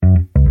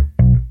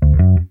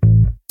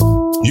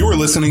are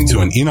listening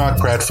to an Enoch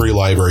Pratt Free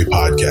Library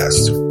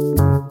podcast.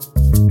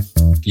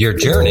 Your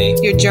journey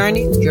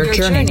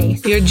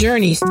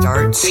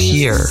starts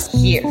here.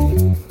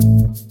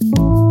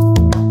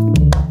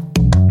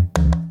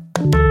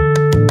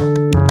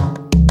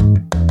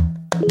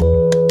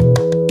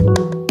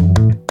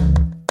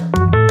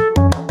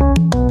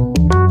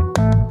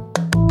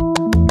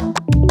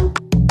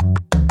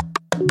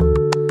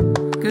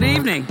 Good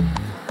evening.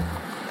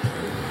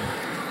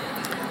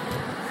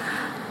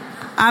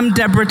 I'm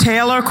Deborah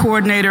Taylor,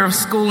 Coordinator of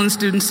School and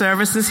Student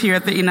Services here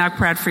at the Enoch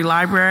Pratt Free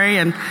Library,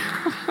 and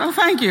well,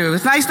 thank you.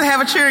 It's nice to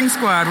have a cheering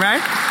squad,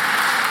 right?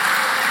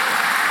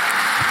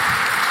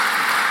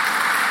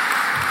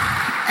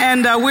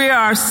 And we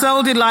are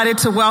so delighted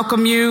to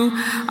welcome you.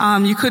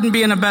 You couldn't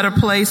be in a better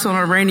place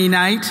on a rainy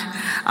night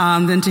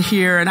than to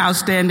hear an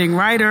outstanding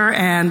writer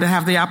and to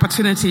have the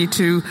opportunity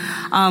to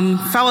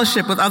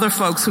fellowship with other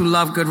folks who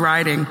love good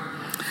writing.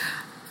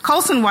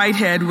 Colson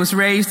Whitehead was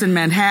raised in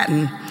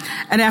Manhattan,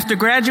 and after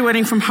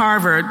graduating from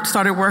Harvard,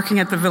 started working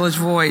at the Village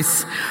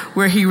Voice,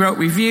 where he wrote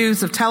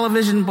reviews of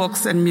television,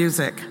 books, and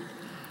music.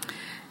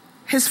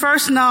 His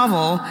first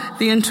novel,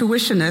 The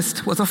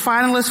Intuitionist, was a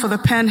finalist for the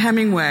PEN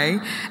Hemingway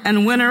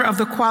and winner of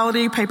the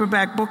Quality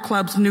Paperback Book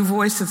Club's New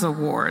Voices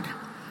Award.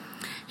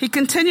 He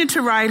continued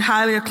to write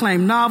highly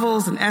acclaimed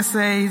novels and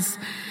essays.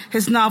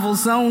 His novel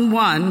Zone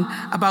 1,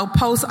 about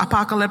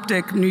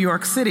post-apocalyptic New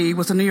York City,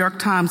 was a New York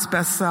Times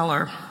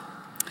bestseller.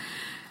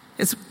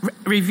 His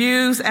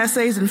reviews,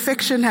 essays, and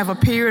fiction have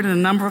appeared in a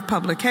number of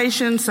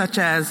publications such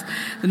as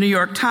the New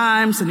York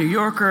Times, the New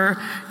Yorker,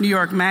 New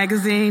York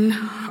Magazine,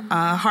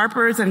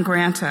 Harper's, and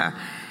Granta.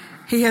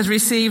 He has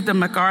received a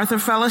MacArthur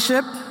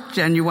Fellowship,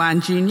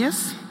 Genuine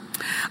Genius,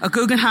 a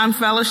Guggenheim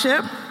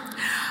Fellowship,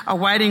 a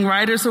Whiting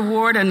Writers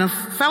Award, and a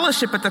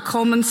fellowship at the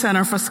Coleman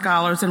Center for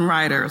Scholars and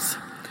Writers.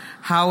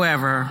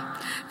 However,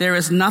 there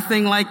is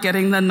nothing like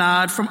getting the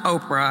nod from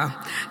Oprah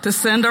to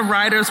send a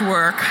writer's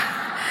work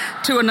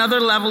to another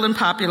level in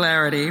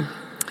popularity.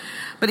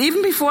 But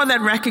even before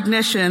that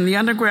recognition, the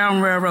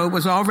Underground Railroad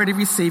was already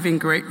receiving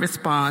great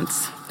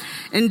response.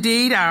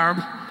 Indeed, our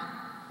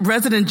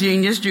resident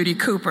genius, Judy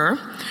Cooper,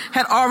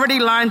 had already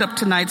lined up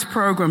tonight's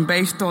program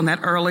based on that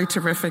early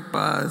terrific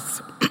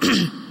buzz.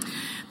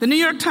 The New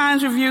York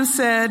Times Review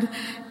said,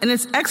 in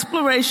its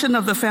exploration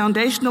of the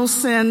foundational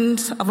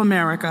sins of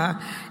America,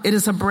 it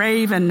is a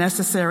brave and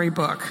necessary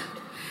book.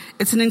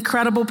 It's an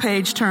incredible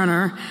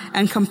page-turner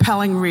and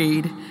compelling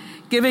read,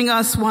 giving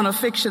us one of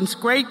fiction's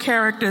great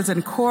characters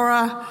and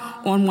Cora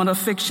on one of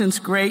fiction's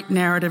great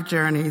narrative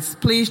journeys.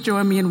 Please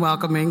join me in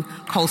welcoming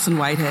Colson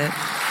Whitehead.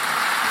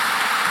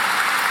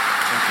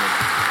 Thank you.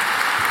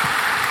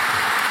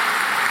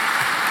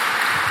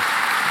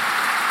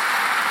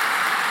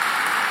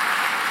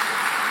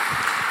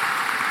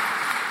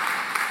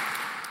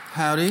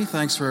 Howdy,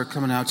 thanks for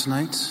coming out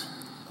tonight.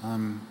 A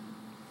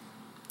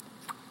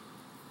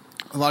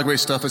lot of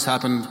great stuff has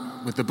happened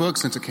with the book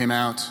since it came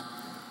out.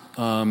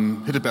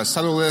 Hit a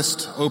bestseller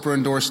list. Oprah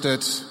endorsed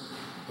it.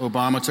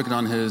 Obama took it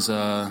on his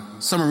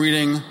summer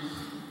reading.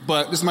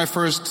 But this is my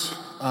first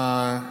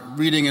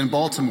reading in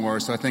Baltimore,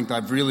 so I think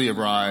I've really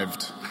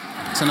arrived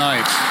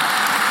tonight.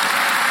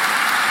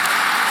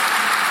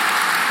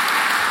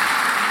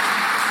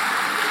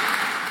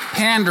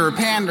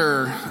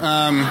 Pander.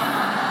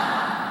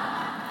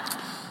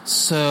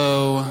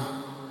 So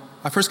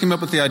I first came up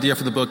with the idea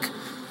for the book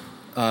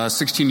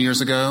 16 years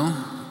ago.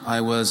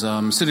 I was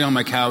sitting on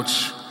my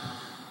couch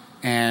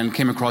and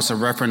came across a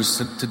reference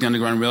to the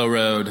Underground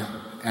Railroad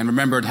and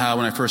remembered how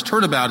when I first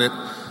heard about it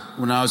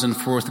when I was in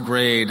 4th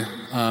grade,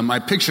 I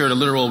pictured a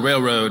literal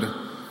railroad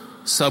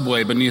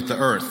subway beneath the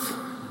earth,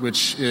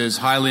 which is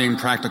highly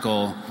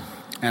impractical,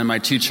 and my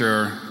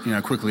teacher,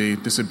 quickly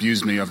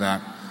disabused me of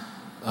that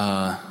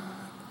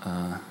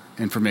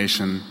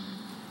information.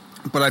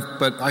 But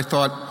I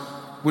thought,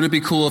 wouldn't it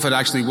be cool if it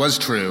actually was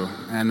true,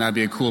 and that'd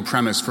be a cool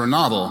premise for a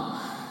novel?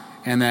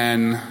 And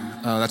then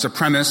that's a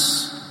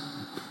premise.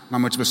 Not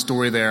much of a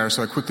story there,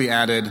 so I quickly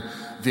added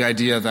the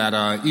idea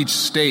that each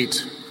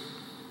state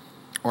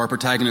our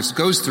protagonist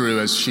goes through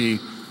as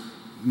she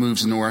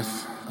moves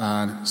north.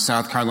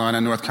 South Carolina,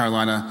 North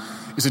Carolina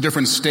is a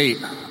different state.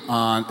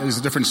 Is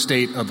a different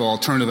state of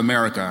alternative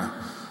America,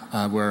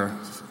 where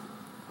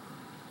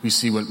we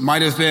see what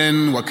might have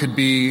been, what could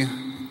be,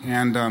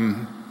 and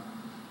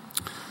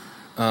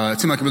it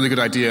seemed like a really good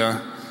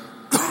idea.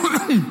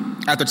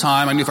 At the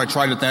time, I knew if I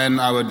tried it then,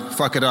 I would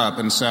fuck it up,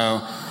 and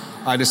so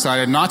I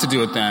decided not to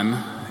do it then,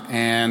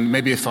 and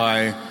maybe if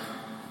I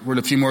wrote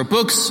a few more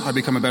books, I'd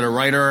become a better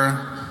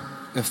writer.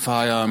 If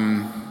I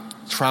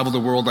traveled the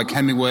world like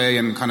Hemingway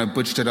and kind of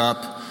butched it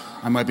up,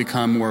 I might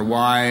become more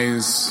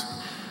wise,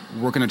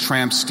 work in a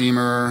tramp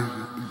steamer,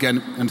 get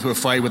into a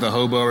fight with a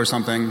hobo or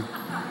something.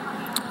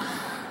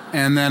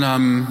 And then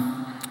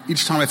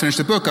each time I finished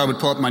a book, I would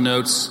pull up my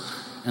notes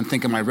and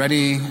think, am I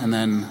ready? And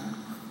then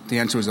the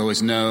answer was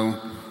always no.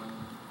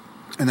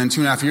 And then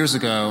 2.5 years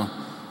ago,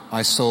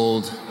 I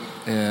sold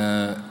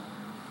a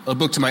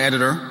book to my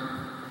editor,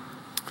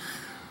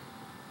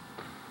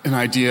 an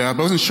idea, but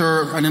I wasn't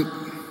sure. I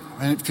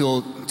I didn't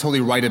feel totally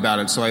right about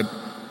it, so I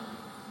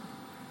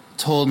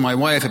told my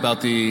wife about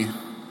the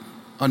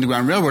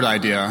Underground Railroad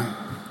idea.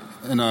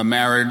 In a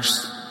marriage,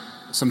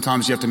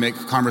 sometimes you have to make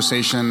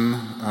conversation,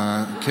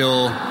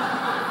 kill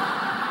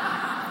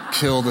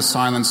the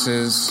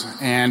silences.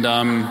 And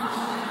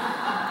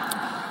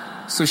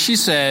so she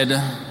said,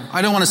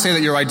 I don't want to say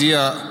that your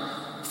idea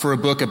for a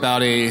book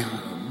about a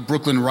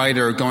Brooklyn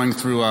writer going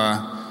through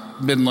a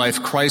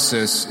midlife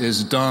crisis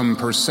is dumb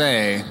per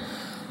se,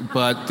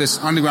 but this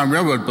Underground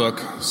Railroad book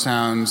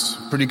sounds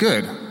pretty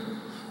good.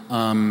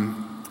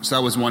 So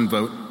that was one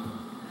vote.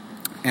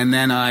 And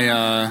then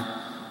I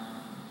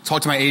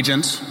talked to my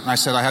agent. I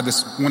said, I have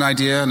this one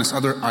idea and this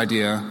other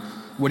idea.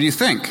 What do you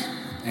think?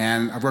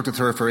 And I've worked with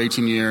her for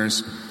 18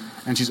 years,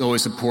 and she's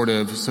always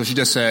supportive. So she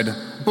just said,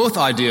 both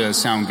ideas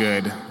sound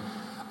good.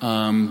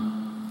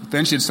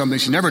 Then she did something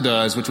she never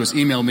does, which was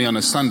email me on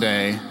a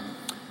Sunday.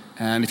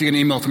 And if you get an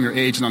email from your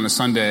agent on a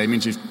Sunday, it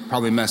means you've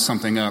probably messed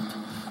something up.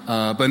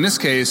 But in this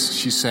case,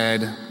 she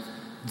said,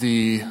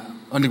 the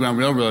Underground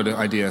Railroad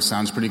idea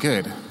sounds pretty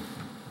good.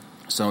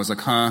 So I was like,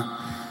 huh?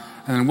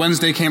 And then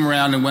Wednesday came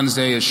around, and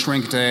Wednesday is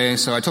shrink day.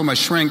 So I told my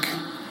shrink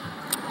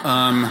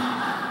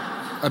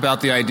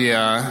about the idea,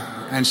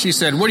 and she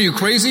said, what are you,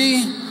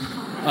 crazy?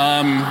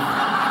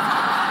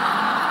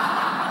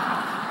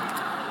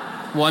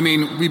 Well, I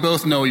mean, we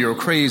both know you're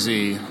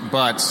crazy,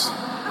 but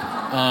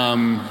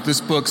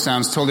this book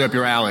sounds totally up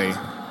your alley.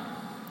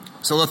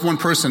 So I left one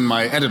person,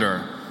 my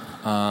editor,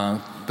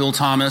 Bill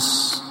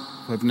Thomas,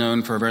 who I've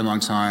known for a very long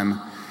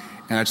time,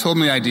 and I told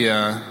him the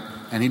idea,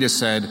 and he just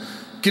said,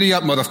 giddy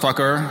up,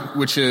 motherfucker,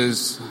 which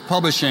is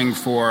publishing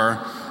for,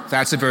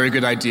 that's a very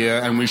good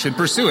idea, and we should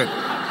pursue it.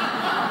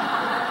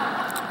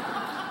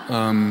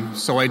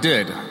 So I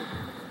did.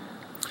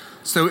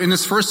 So in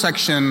this first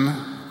section,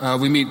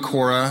 we meet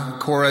Cora.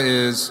 Cora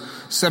is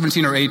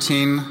 17 or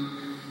 18.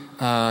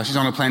 She's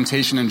on a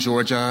plantation in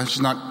Georgia.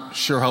 She's not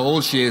sure how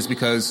old she is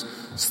because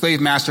slave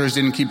masters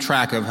didn't keep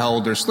track of how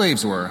old their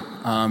slaves were.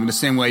 In the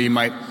same way you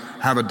might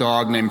have a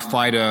dog named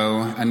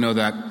Fido and know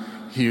that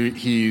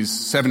he's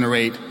 7 or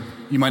 8.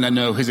 You might not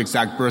know his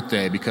exact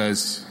birthday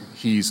because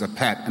he's a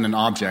pet and an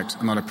object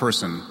and not a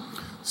person.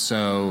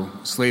 So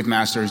slave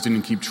masters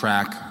didn't keep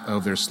track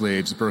of their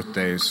slaves'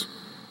 birthdays.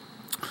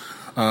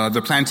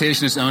 The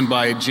plantation is owned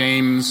by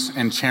James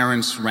and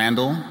Terrence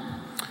Randall.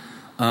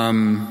 A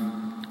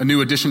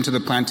new addition to the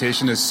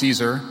plantation is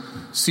Caesar.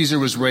 Caesar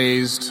was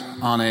raised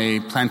on a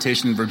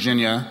plantation in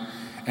Virginia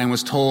and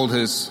was told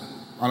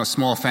on a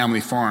small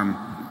family farm,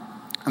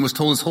 and was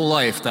told his whole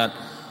life that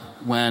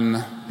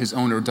when his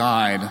owner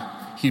died,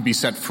 he'd be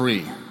set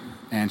free.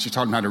 And she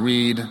taught him how to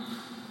read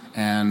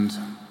and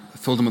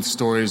filled him with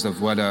stories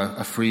of what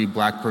a free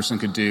black person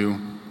could do.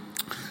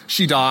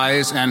 She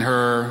dies, and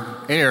her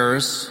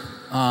heirs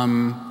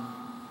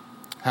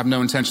have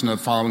no intention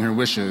of following her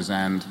wishes,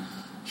 and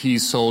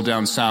he's sold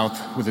down south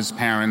with his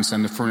parents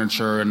and the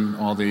furniture and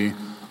all the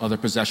other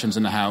possessions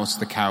in the house,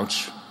 the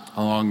couch,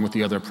 along with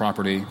the other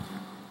property.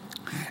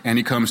 And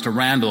he comes to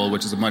Randall,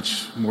 which is a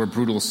much more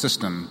brutal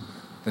system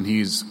than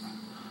he's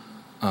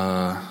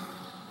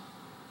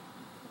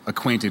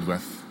acquainted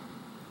with.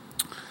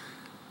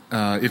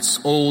 It's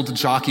Old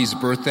Jockey's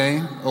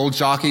birthday. Old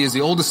Jockey is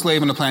the oldest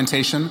slave on the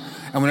plantation,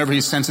 and whenever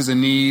he senses a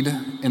need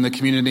in the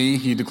community,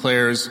 he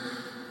declares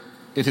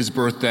it his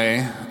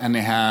birthday, and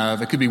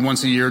it could be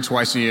once a year,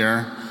 twice a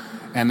year,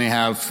 and they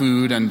have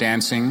food and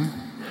dancing,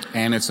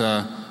 and it's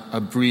a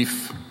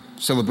brief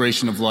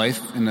celebration of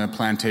life in the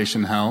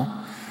plantation hell.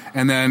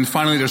 And then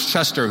finally there's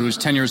Chester, who's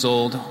 10 years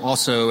old,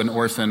 also an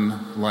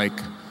orphan like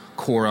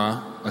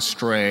Cora, a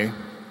stray.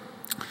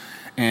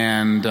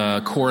 And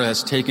Cora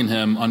has taken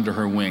him under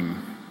her wing.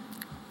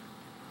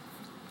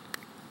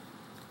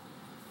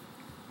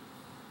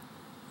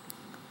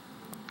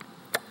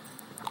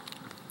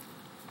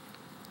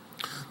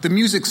 The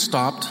music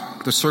stopped,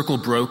 the circle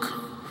broke.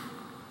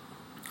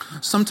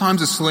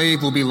 Sometimes a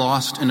slave will be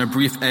lost in a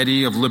brief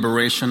eddy of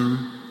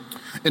liberation,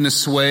 in the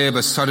sway of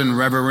a sudden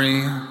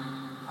reverie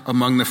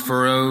among the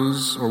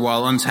furrows, or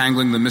while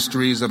untangling the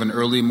mysteries of an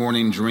early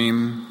morning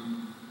dream,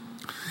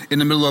 in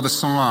the middle of a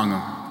song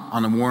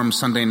on a warm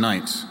Sunday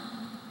night.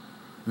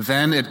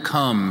 Then it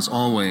comes,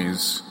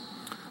 always,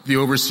 the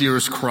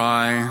overseer's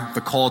cry,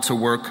 the call to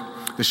work,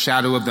 the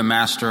shadow of the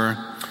master,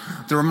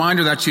 the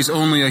reminder that she's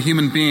only a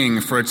human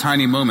being for a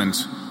tiny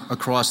moment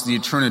across the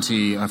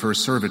eternity of her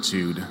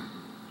servitude.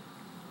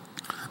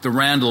 The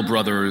Randall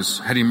brothers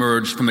had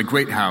emerged from the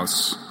great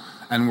house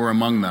and were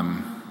among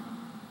them.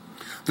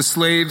 The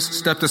slaves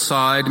stepped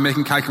aside,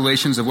 making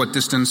calculations of what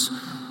distance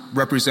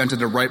represented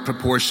the right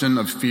proportion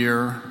of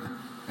fear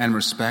and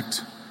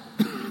respect.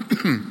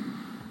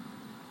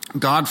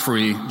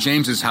 Godfrey,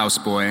 James's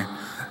houseboy,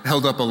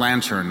 held up a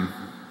lantern.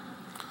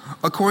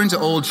 According to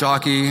Old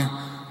Jockey,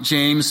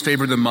 James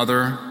favored the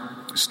mother,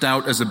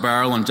 stout as a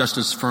barrel and just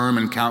as firm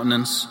in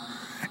countenance,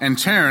 and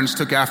Terrence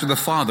took after the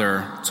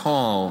father,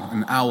 tall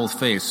and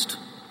owl-faced,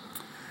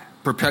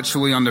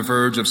 perpetually on the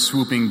verge of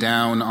swooping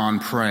down on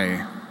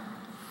prey.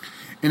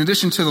 In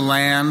addition to the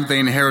land, they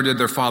inherited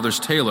their father's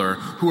tailor,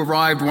 who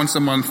arrived once a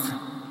month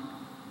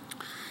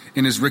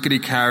in his rickety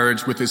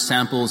carriage with his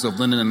samples of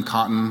linen and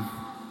cotton.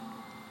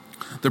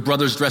 The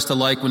brothers dressed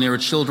alike when they were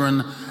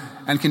children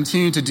and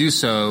continued to do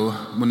so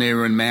when they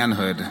were in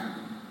manhood.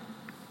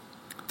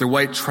 Their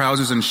white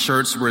trousers and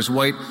shirts were as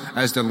white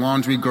as the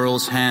laundry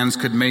girl's hands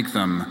could make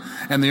them,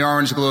 and the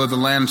orange glow of the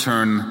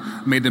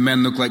lantern made the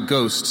men look like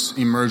ghosts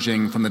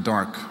emerging from the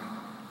dark.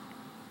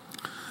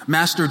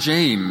 "Master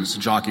James,"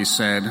 Jockey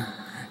said.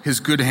 His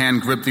good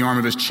hand gripped the arm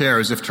of his chair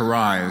as if to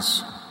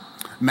rise.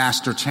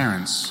 "Master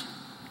Terence."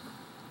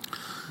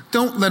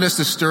 "Don't let us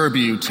disturb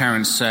you,"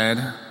 Terence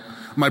said.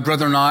 "My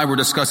brother and I were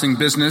discussing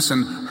business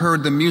and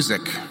heard the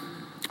music."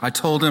 I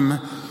told him,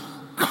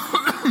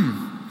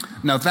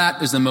 "Now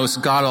that is the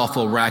most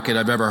god-awful racket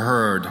I've ever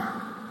heard."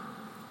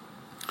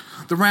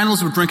 The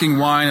Randalls were drinking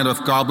wine out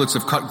of goblets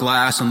of cut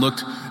glass and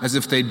looked as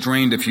if they'd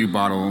drained a few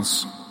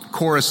bottles.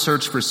 Cora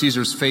searched for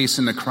Caesar's face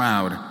in the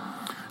crowd.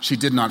 She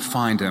did not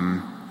find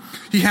him.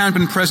 He hadn't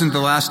been present the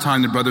last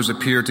time the brothers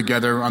appeared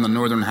together on the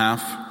northern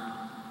half.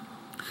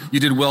 You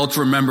did well to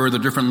remember the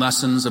different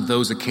lessons of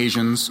those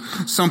occasions.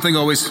 Something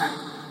always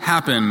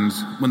happened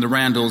when the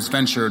Randalls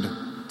ventured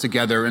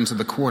together into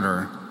the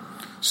quarter,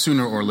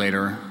 sooner or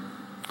later.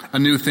 A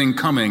new thing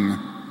coming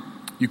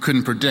you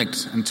couldn't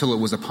predict until it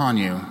was upon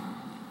you.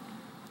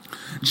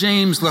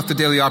 James left the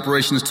daily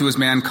operations to his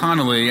man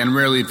Connolly and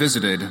rarely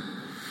visited.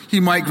 He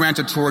might grant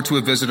a tour to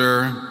a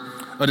visitor,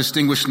 a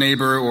distinguished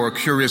neighbor, or a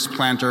curious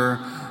planter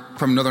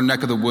from another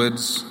neck of the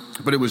woods,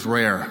 but it was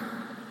rare.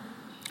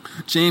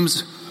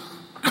 James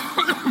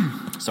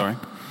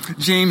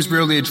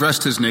rarely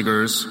addressed his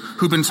niggers,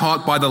 who'd been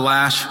taught by the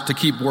lash to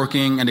keep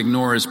working and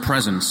ignore his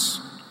presence.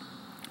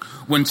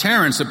 When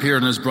Terence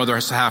appeared on his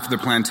brother's half of the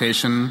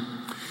plantation,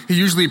 he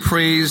usually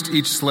praised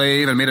each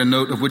slave and made a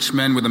note of which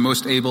men were the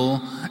most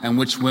able and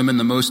which women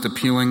the most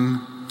appealing.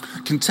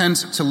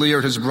 Content to leer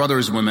at his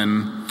brother's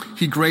women,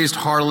 he grazed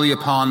heartily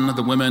upon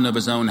the women of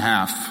his own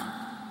half.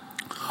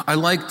 "I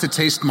like to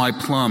taste my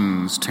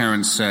plums,"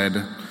 Terence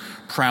said,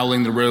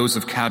 prowling the rows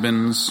of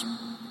cabins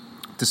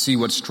to see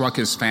what struck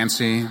his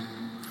fancy.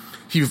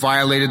 He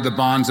violated the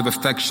bonds of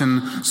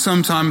affection,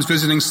 sometimes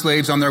visiting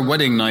slaves on their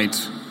wedding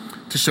night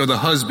to show the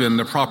husband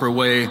the proper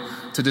way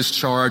to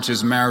discharge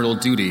his marital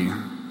duty.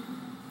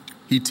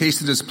 He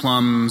tasted his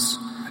plums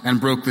and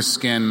broke the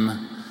skin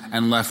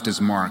and left his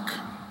mark.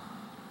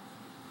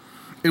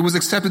 It was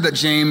accepted that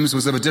James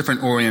was of a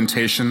different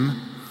orientation.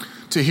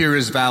 To hear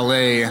his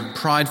valet,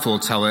 Prideful,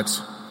 tell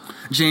it,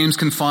 James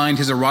confined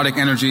his erotic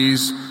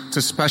energies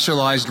to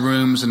specialized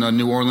rooms in a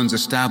New Orleans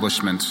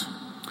establishment.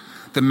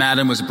 The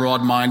madam was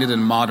broad-minded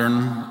and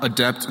modern,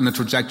 adept in the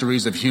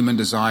trajectories of human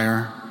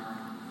desire.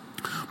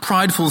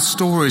 Prideful's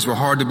stories were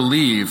hard to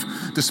believe,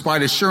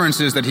 despite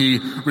assurances that he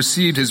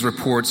received his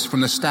reports from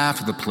the staff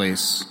of the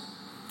place,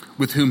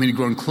 with whom he'd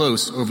grown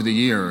close over the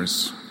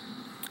years.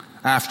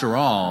 After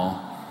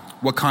all,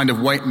 what kind of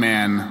white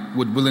man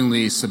would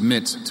willingly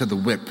submit to the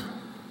whip?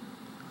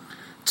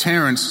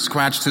 Terence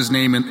scratched his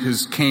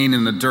cane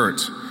in the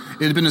dirt.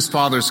 It had been his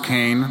father's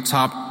cane,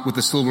 topped with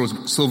a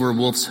silver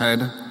wolf's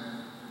head.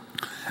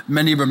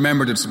 Many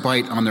remembered its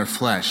bite on their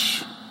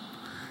flesh.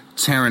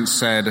 Terence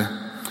said,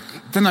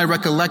 "Then I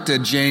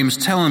recollected James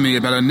telling me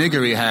about a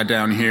nigger he had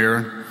down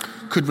here,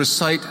 could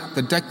recite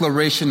the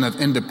Declaration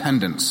of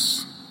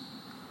Independence.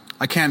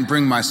 I can't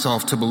bring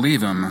myself to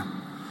believe him.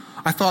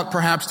 I thought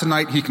perhaps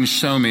tonight he can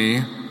show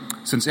me,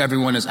 since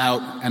everyone is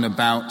out and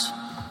about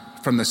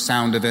from the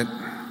sound of it."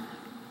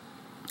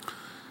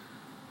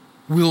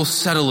 "We'll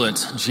settle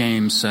it,"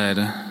 James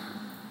said.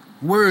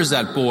 "Where is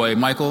that boy,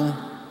 Michael?"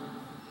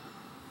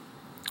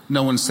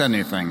 No one said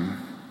anything.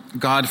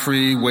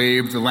 Godfrey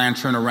waved the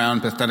lantern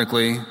around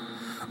pathetically.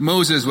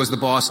 Moses was the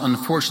boss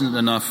unfortunate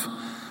enough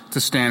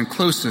to stand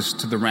closest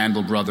to the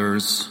Randall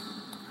brothers.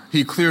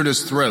 He cleared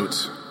his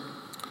throat.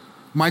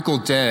 "Michael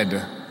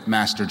dead,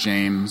 Master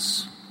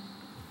James."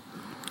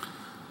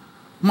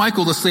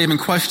 Michael, the slave in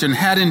question,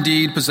 had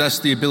indeed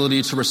possessed the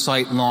ability to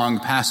recite long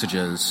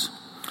passages.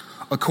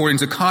 According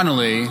to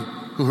Connolly,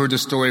 who heard the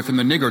story from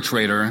the nigger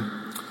trader,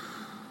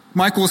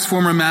 Michael's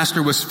former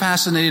master was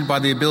fascinated by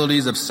the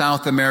abilities of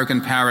South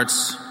American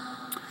parrots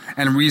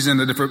and reasoned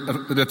that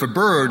if a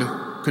bird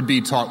could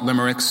be taught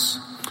limericks,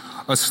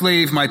 a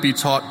slave might be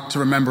taught to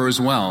remember as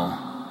well.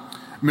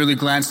 Merely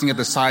glancing at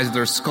the size of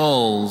their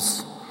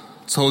skulls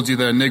told you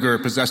that a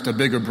nigger possessed a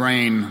bigger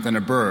brain than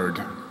a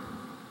bird.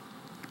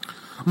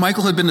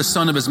 Michael had been the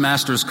son of his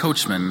master's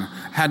coachman,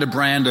 had a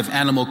brand of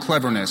animal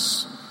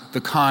cleverness,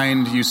 the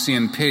kind you see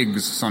in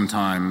pigs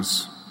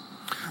sometimes.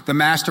 The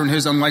master and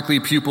his unlikely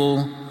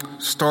pupil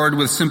starred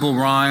with simple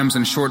rhymes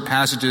and short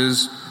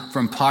passages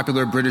from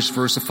popular British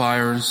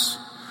versifiers.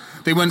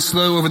 They went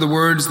slow over the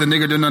words the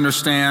nigger didn't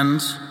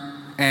understand,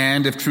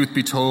 and, if truth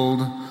be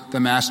told, the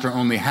master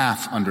only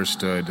half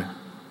understood.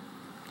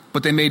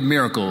 But they made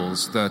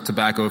miracles, the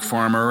tobacco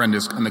farmer and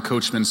the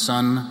coachman's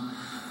son.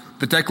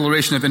 The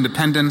Declaration of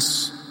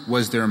Independence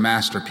was their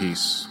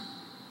masterpiece.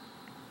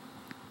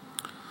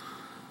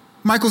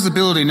 Michael's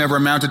ability never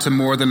amounted to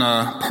more than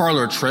a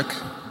parlor trick,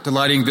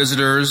 delighting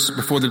visitors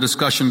before the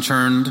discussion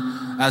turned,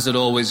 as it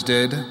always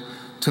did,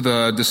 to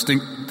the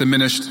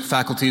diminished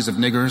faculties of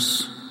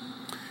niggers.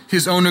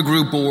 His owner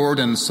grew bored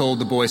and sold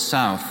the boy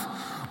south.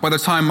 By the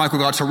time Michael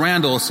got to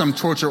Randall, some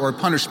torture or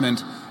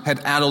punishment had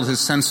addled his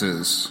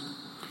senses.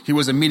 He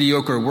was a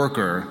mediocre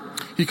worker.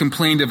 He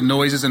complained of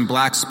noises and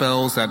black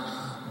spells that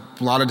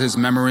blotted his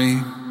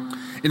memory.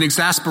 In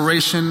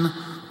exasperation,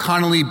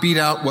 Connolly beat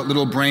out what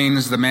little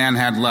brains the man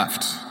had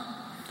left.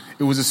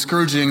 It was a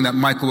scourging that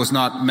Michael was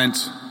not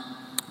meant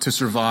to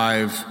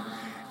survive,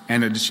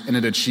 and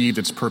it achieved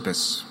its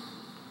purpose.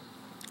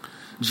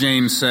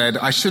 James said,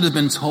 "I should have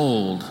been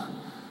told,"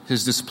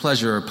 his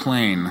displeasure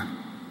plain.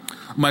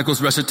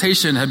 Michael's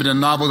recitation had been a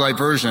novel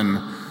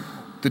diversion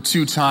the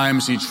 2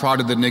 times he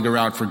trotted the nigger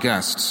out for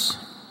guests.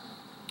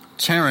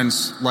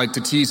 Terence liked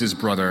to tease his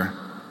brother.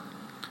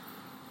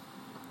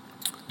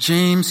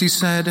 "James," he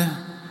said,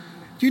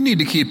 "you need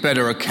to keep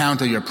better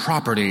account of your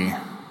property.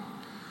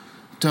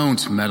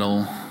 Don't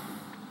meddle."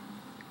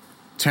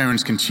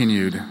 Terence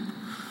continued,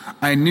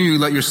 "I knew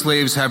let your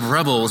slaves have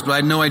revels, but I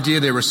had no idea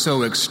they were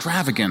so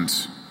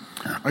extravagant.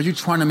 Are you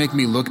trying to make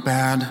me look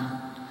bad?"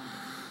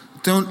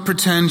 "Don't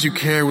pretend you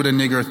care what a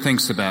nigger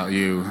thinks about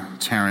you,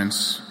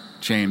 Terence,"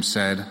 James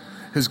said.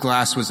 His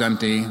glass was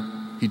empty.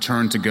 He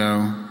turned to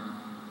go.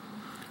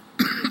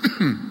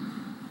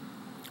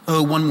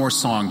 "Oh, one more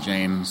song,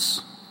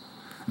 James.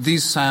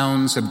 These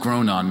sounds have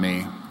grown on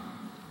me."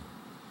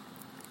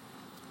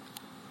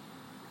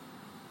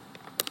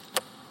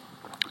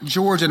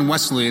 George and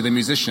Wesley, the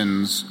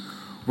musicians,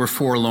 were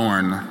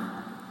forlorn.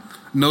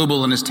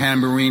 Noble and his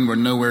tambourine were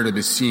nowhere to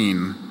be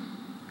seen.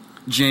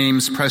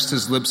 James pressed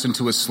his lips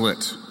into a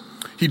slit.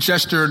 He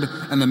gestured,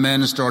 and the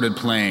men started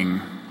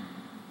playing.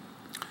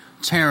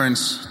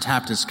 Terence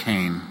tapped his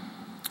cane.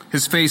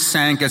 His face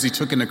sank as he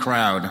took in the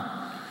crowd.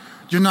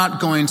 "You're not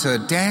going to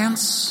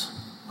dance?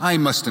 I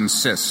must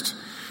insist.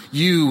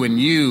 You and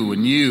you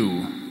and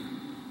you."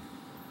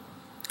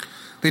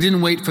 They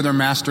didn't wait for their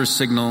master's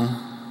signal.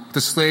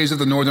 The slaves of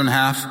the northern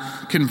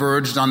half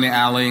converged on the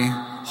alley,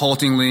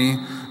 haltingly,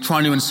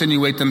 trying to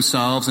insinuate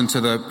themselves into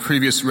the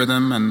previous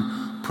rhythm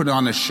and put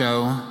on a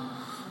show.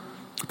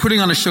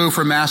 Putting on a show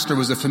for master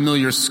was a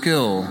familiar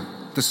skill,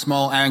 the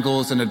small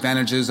angles and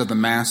advantages of the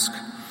mask,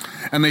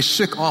 and they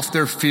shook off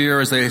their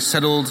fear as they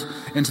settled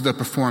into the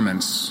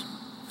performance.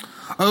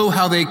 Oh,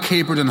 how they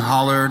capered and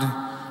hollered,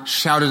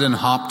 shouted and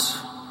hopped.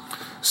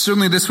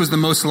 Certainly this was the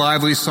most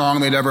lively song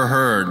they'd ever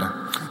heard.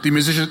 The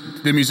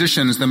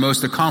musicians, the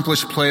most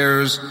accomplished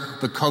players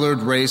the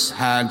colored race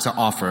had to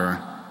offer.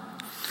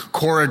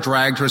 Cora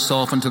dragged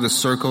herself into the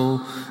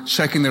circle,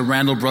 checking the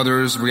Randall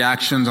brothers'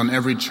 reactions on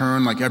every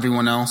turn like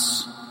everyone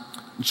else.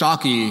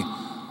 Jockey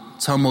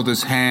tumbled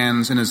his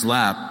hands in his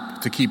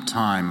lap to keep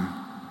time.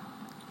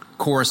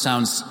 Cora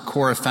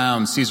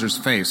found Caesar's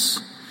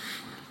face.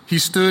 He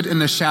stood in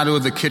the shadow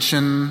of the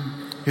kitchen,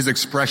 his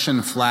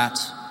expression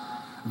flat.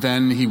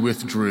 Then he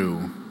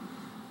withdrew.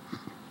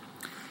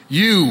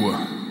 "You!"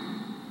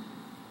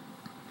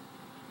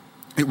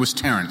 It was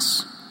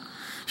Terence.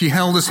 He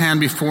held his hand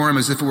before him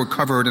as if it were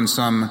covered in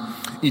some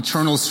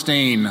eternal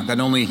stain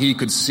that only he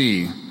could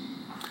see.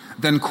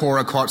 Then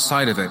Cora caught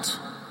sight of it.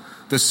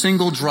 The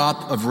single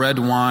drop of red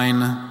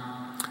wine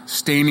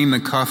staining the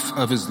cuff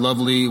of his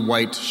lovely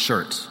white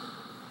shirt.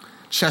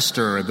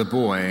 Chester, the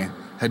boy,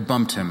 had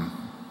bumped him.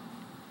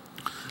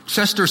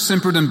 Chester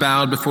simpered and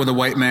bowed before the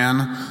white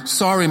man.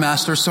 Sorry,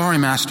 master.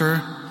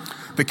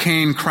 The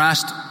cane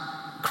crashed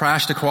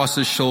across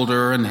his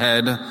shoulder and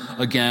head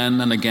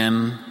again and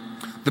again.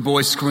 The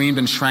boy screamed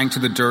and shrank to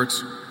the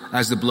dirt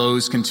as the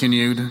blows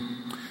continued.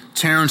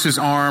 Terrence's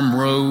arm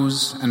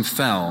rose and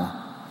fell.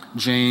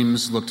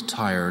 James looked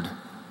tired.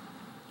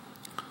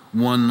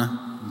 One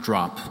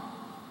drop.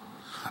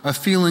 A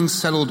feeling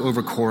settled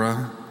over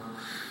Cora.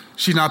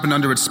 She'd not been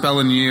under its spell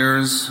in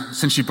years,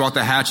 since she brought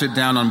the hatchet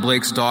down on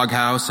Blake's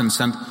doghouse and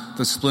sent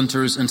the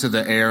splinters into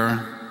the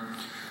air.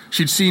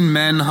 She'd seen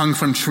men hung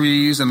from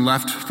trees and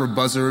left for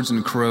buzzards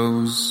and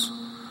crows,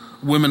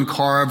 women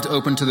carved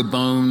open to the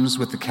bones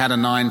with the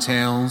cat-o'-nine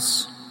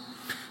tails,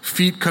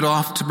 feet cut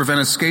off to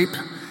prevent escape,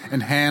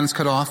 and hands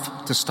cut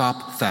off to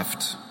stop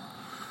theft.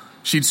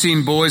 She'd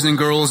seen boys and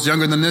girls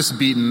younger than this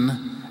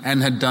beaten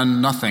and had done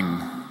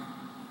nothing.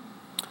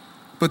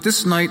 But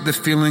this night the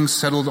feeling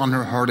settled on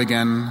her heart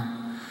again.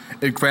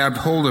 It grabbed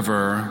hold of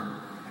her,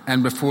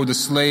 and before the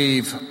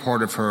slave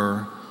part of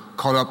her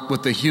caught up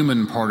with the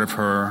human part of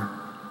her,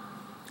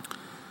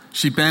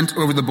 she bent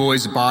over the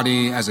boy's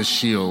body as a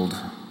shield.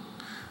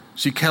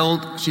 She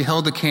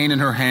held the cane in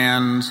her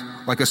hand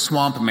like a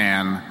swamp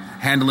man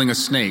handling a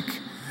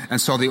snake,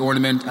 and saw the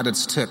ornament at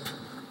its tip.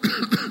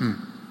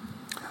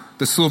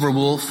 The silver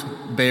wolf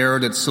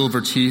bared its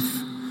silver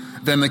teeth.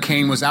 Then the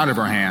cane was out of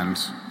her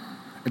hand.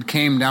 It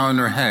came down on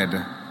her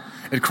head.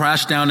 It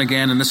crashed down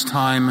again, and this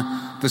time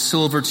the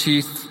silver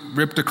teeth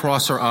ripped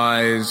across her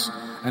eyes,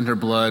 and her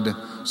blood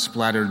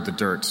splattered the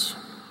dirt.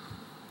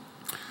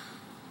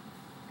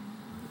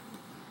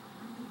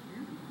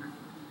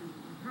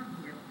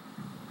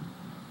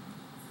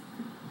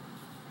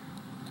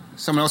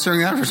 Someone else hearing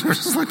that? Or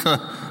just like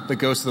the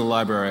ghost of the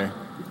library?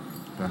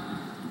 Okay.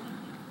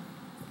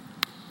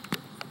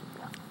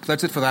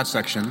 That's it for that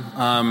section.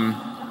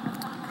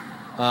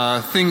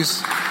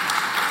 Things...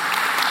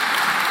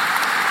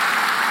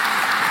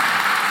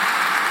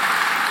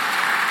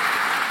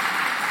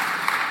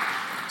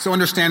 So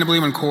understandably,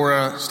 when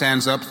Cora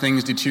stands up,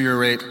 things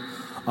deteriorate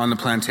on the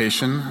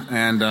plantation,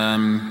 and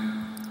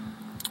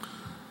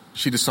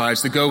she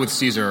decides to go with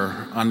Caesar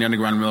on the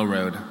Underground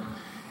Railroad.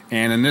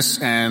 And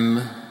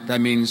that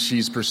means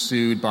she's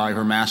pursued by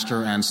her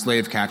master and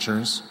slave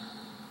catchers.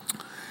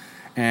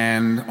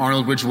 And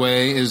Arnold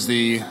Ridgway is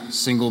the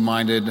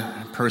single-minded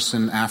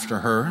person after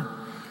her,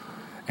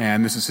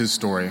 and this is his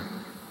story.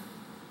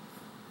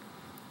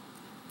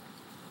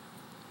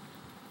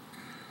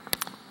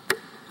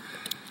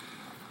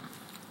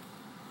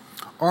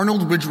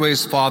 Arnold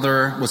Ridgway's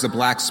father was a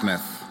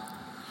blacksmith.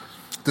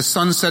 The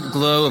sunset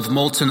glow of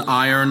molten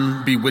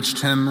iron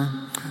bewitched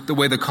him, the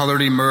way the color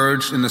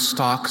emerged in the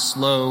stock,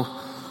 slow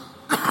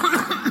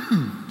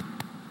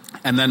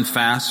and then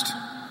fast.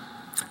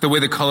 The way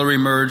the color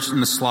emerged in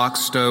the slock,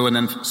 slow and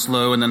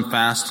then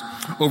fast,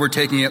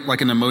 overtaking it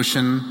like an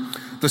emotion.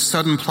 The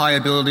sudden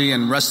pliability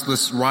and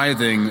restless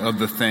writhing of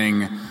the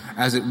thing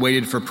as it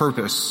waited for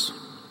purpose.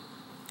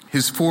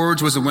 His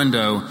forge was a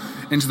window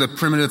into the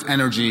primitive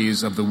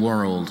energies of the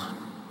world.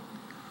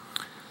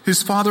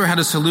 His father had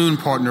a saloon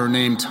partner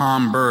named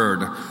Tom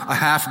Bird, a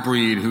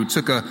half-breed who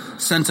took a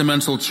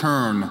sentimental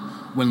turn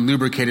when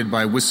lubricated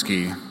by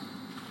whiskey.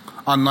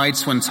 On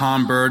nights when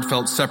Tom Bird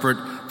felt separate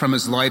from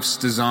his life's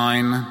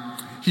design,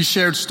 he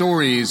shared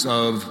stories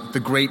of the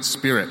Great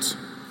Spirit.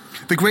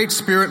 The Great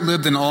Spirit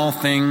lived in all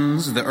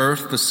things, the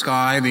earth, the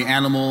sky, the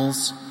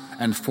animals,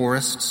 and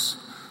forests,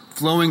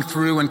 flowing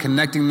through and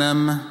connecting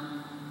them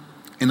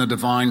in a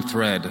divine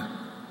thread.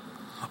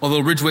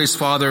 Although Ridgway's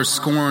father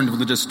scorned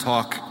religious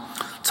talk,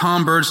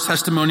 Tom Bird's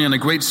testimony on the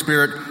Great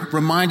Spirit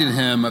reminded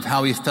him of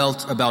how he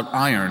felt about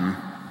iron.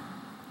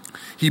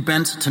 He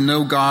bent to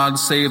no God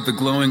save the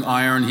glowing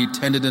iron he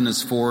tended in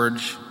his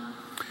forge.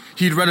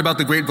 He'd read about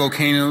the great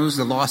volcanoes,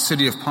 the lost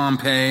city of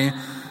Pompeii,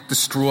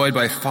 destroyed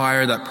by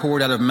fire that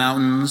poured out of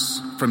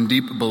mountains from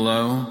deep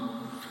below.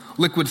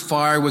 Liquid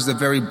fire was the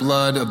very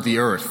blood of the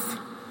earth.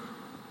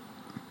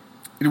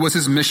 It was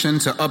his mission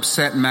to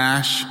upset,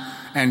 mash,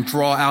 and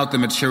draw out the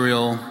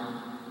material,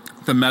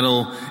 the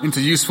metal, into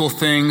useful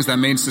things that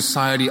made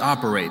society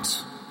operate.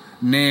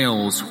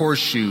 Nails,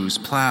 horseshoes,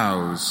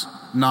 plows,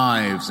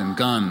 knives and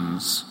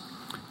guns,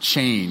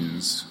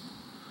 chains.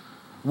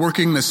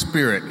 Working the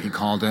spirit, he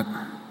called it.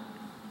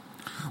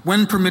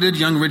 When permitted,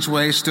 young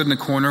Ridgway stood in a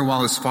corner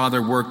while his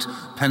father worked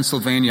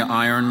Pennsylvania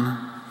iron,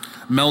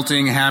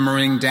 melting,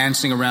 hammering,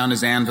 dancing around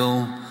his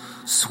anvil,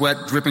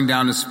 sweat dripping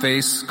down his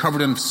face,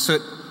 covered in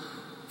soot,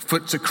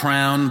 foot to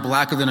crown,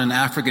 blacker than an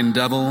African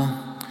devil.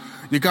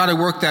 "You gotta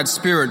work that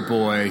spirit,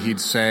 boy,"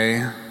 he'd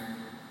say.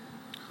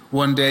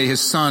 One day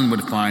his son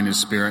would find his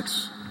spirit,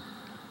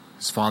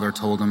 his father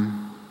told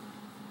him.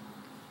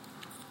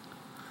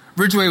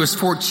 Ridgway was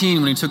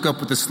 14 when he took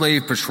up with the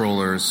slave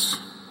patrollers.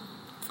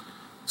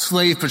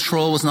 Slave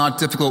patrol was not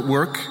difficult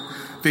work.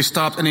 They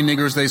stopped any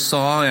niggers they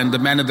saw and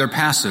demanded their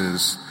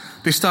passes.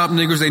 They stopped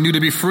niggers they knew to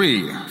be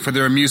free for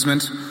their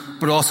amusement,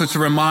 but also to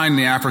remind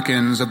the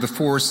Africans of the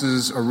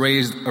forces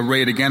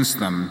arrayed against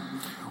them,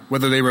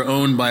 whether they were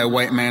owned by a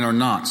white man or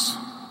not.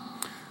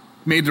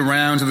 Made the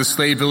rounds of the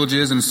slave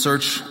villages in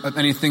search of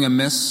anything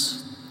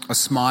amiss, a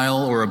smile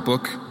or a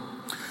book.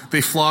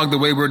 They flogged the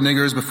wayward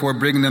niggers before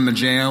bringing them to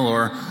jail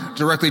or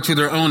directly to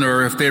their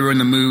owner if they were in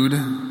the mood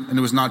and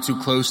it was not too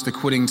close to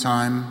quitting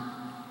time.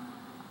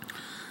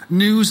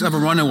 News of a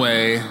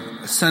runaway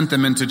sent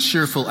them into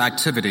cheerful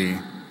activity.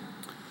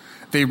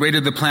 They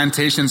raided the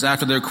plantations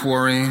after their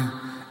quarry,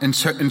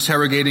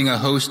 interrogating a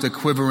host of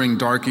quivering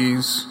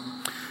darkies.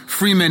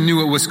 Freemen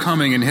knew it was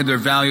coming and hid their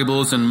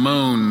valuables and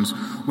moaned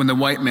when the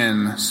white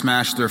men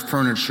smashed their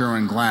furniture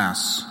and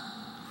glass,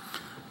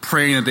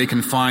 praying that they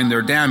confine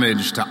their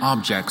damage to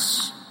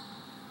objects.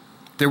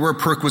 There were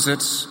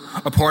perquisites,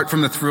 apart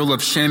from the thrill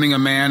of shaming a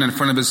man in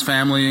front of his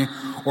family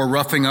or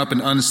roughing up an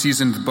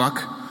unseasoned buck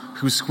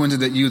who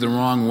squinted at you the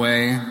wrong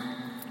way.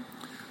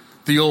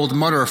 The old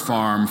Mutter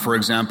farm, for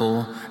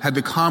example, had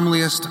the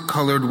comeliest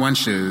colored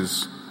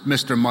wenches.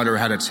 Mr. Mutter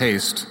had a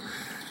taste.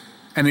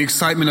 And the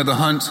excitement of the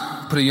hunt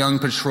put a young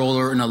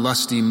patroller in a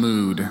lusty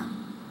mood.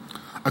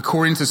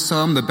 According to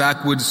some, the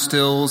backwoods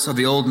stills of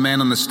the old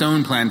man on the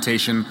stone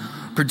plantation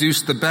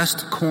produced the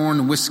best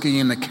corn whiskey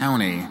in the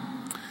county,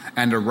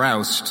 and a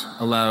roust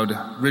allowed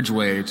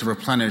Ridgway to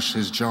replenish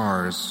his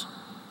jars.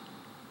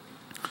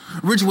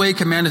 Ridgway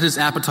commanded his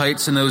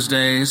appetites in those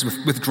days,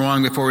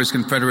 withdrawing before his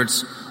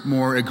Confederates'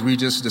 more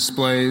egregious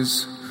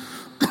displays.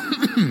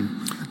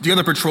 The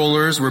other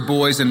patrollers were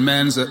boys and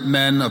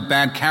men of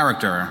bad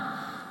character.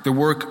 Their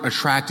work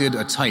attracted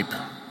a type.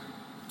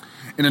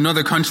 In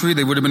another country,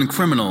 they would have been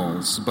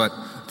criminals, but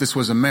this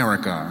was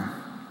America.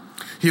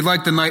 He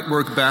liked the night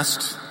work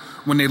best,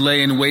 when they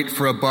lay in wait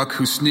for a buck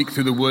who sneaked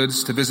through the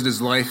woods to visit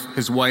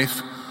his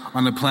wife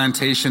on the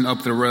plantation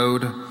up the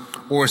road,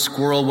 or a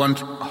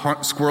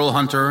squirrel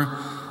hunter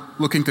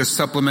looking to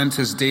supplement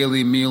his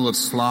daily meal of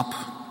slop.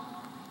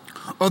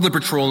 Other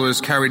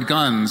patrollers carried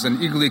guns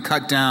and eagerly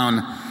cut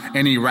down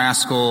any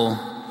rascal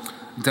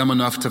dumb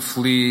enough to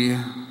flee,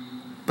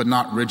 but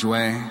not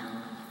Ridgway.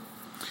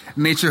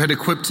 Nature had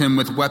equipped him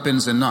with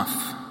weapons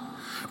enough.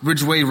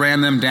 Ridgway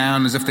ran them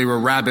down as if they were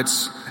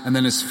rabbits, and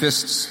then his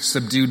fists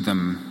subdued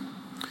them.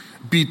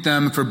 Beat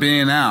them for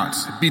being out,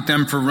 beat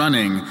them for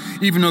running,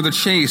 even though the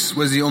chase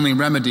was the only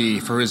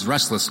remedy for his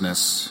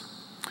restlessness.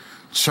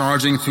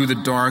 Charging through the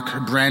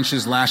dark,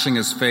 branches lashing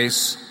his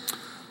face,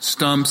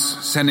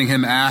 stumps sending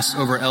him ass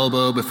over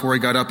elbow before he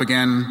got up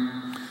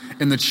again.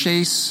 In the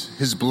chase,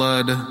 his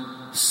blood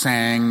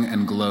sang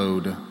and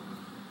glowed.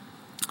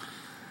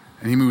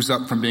 And he moves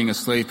up from being a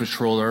slave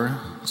patroller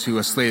to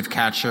a slave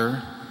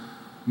catcher,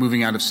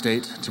 moving out of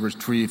state to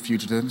retrieve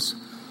fugitives.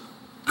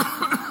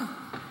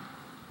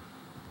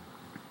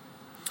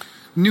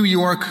 New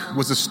York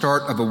was the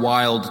start of a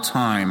wild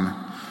time.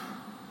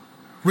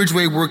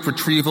 Ridgway worked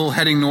retrieval,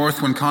 heading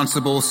north when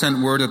constables sent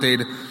word that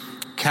they'd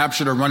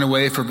captured a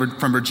runaway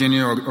from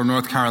Virginia or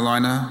North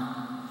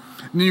Carolina.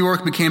 New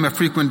York became a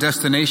frequent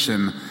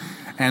destination,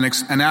 and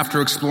after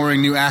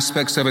exploring new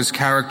aspects of his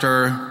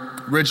character,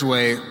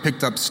 Ridgway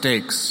picked up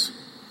stakes.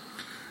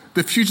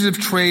 The fugitive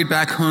trade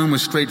back home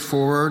was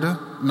straightforward,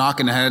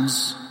 knocking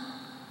heads.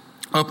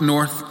 Up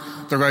north,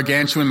 the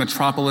gargantuan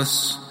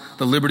metropolis,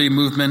 the liberty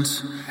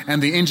movement,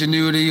 and the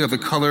ingenuity of the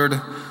colored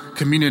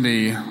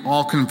community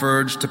all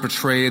converged to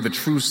portray the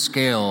true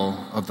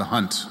scale of the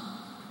hunt.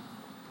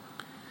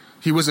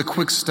 He was a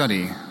quick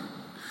study.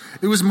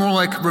 It was more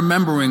like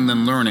remembering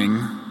than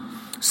learning.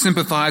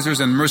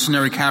 Sympathizers and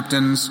mercenary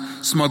captains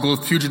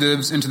smuggled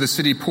fugitives into the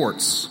city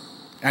ports,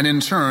 and in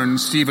turn,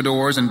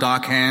 stevedores and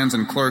dockhands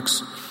and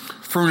clerks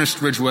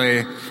furnished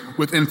Ridgway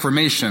with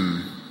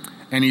information,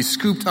 and he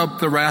scooped up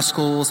the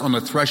rascals on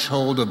the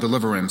threshold of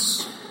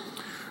deliverance.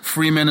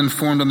 Freemen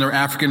informed on their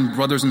African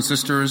brothers and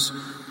sisters,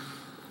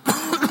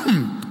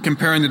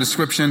 comparing the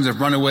descriptions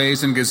of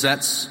runaways in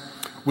gazettes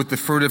with the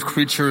furtive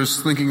creatures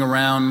slinking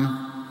around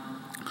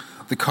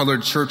the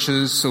colored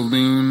churches,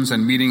 saloons,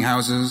 and meeting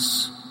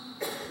houses.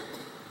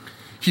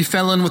 He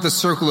fell in with a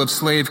circle of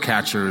slave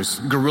catchers,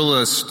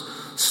 guerrillas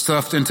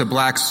stuffed into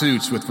black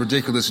suits with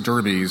ridiculous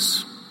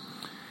derbies.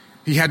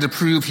 He had to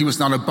prove he was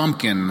not a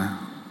bumpkin,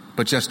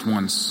 but just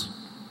once.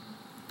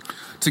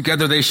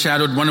 Together they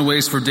shadowed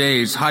runaways for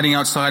days, hiding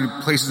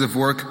outside places of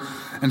work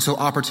until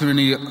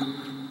opportunity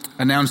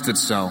announced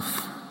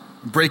itself,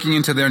 breaking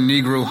into their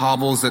Negro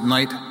hovels at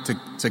night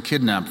to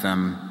kidnap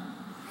them.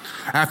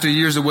 After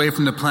years away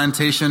from the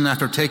plantation,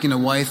 after taking a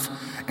wife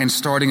and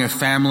starting a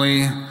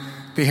family,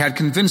 they had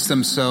convinced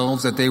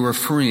themselves that they were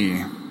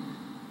free,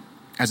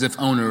 as if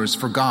owners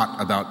forgot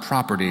about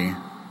property.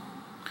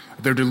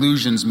 Their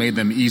delusions made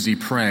them easy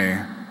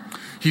prey.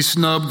 He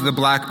snubbed the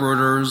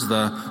blackbirders,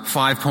 the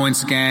 5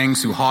 Points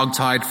gangs who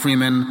hogtied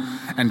freemen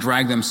and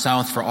dragged them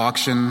south for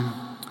auction.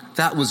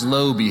 That was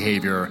low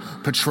behavior,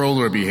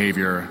 patroller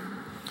behavior.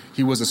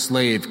 He was a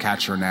slave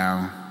catcher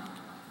now.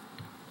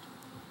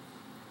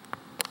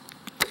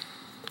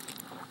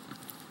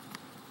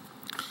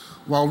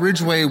 While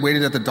Ridgway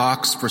waited at the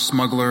docks for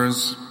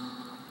smugglers,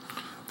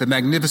 the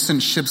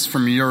magnificent ships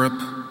from Europe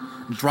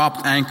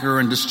dropped anchor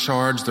and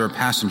discharged their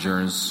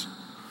passengers.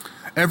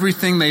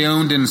 Everything they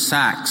owned in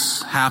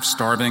sacks,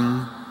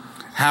 half-starving,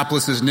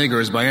 hapless as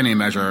niggers by any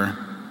measure.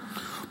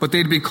 But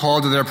they'd be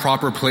called to their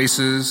proper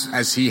places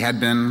as he had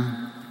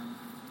been.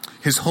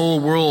 His whole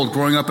world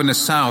growing up in the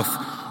South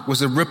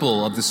was a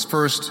ripple of this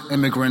first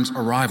immigrant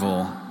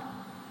arrival.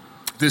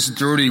 This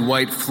dirty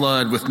white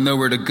flood with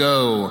nowhere to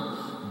go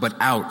but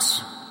out,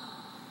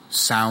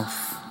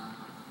 south,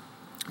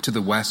 to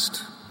the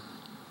west.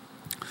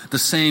 The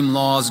same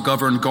laws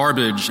governed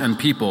garbage and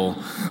people.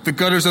 The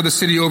gutters of the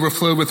city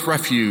overflowed with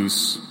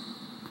refuse,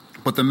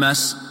 but the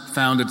mess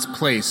found its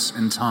place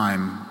in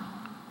time.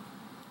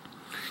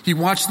 He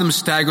watched them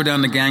stagger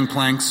down the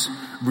gangplanks,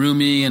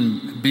 roomy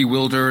and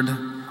bewildered,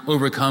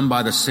 overcome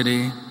by the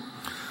city.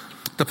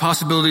 The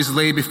possibilities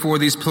lay before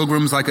these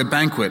pilgrims like a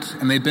banquet,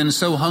 and they'd been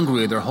so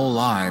hungry their whole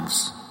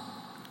lives.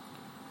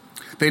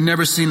 They'd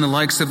never seen the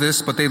likes of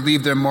this, but they'd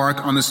leave their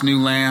mark on this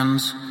new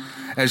land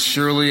as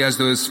surely as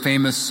those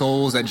famous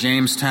souls at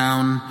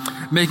Jamestown,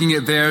 making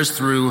it theirs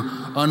through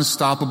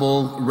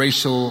unstoppable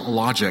racial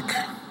logic.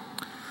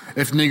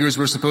 If niggers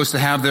were supposed to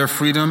have their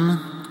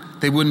freedom,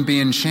 they wouldn't be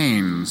in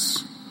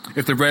chains.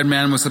 If the red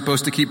man was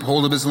supposed to keep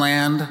hold of his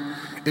land,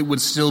 it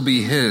would still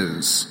be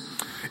his.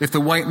 If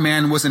the white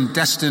man wasn't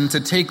destined to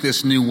take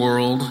this new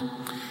world,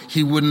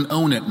 he wouldn't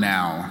own it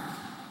now.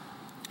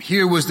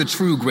 Here was the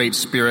true Great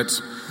Spirit,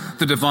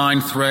 the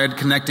divine thread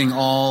connecting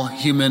all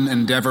human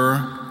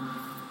endeavor.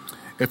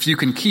 If you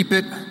can keep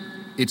it,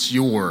 it's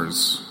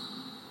yours,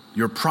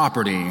 your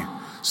property,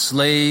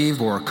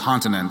 slave or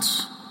continent,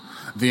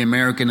 the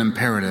American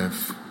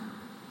imperative.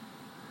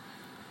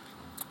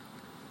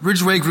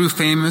 Ridgway grew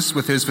famous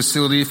with his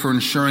facility for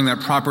ensuring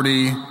that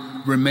property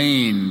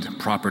remained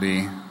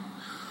property.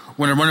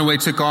 When a runaway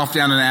took off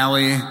down an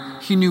alley,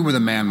 he knew where the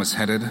man was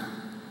headed,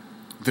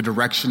 the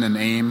direction and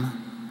aim.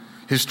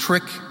 His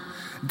trick: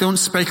 don't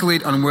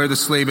speculate on where the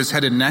slave is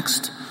headed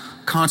next,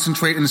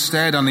 concentrate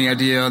instead on the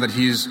idea that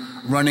he's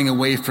running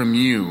away from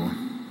you,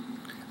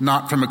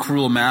 not from a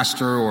cruel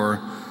master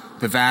or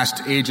the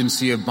vast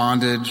agency of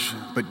bondage,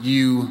 but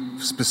you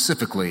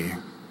specifically.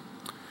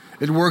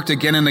 It worked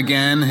again and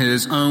again,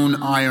 his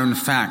own iron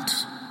fact.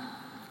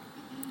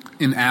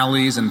 In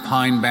alleys and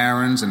pine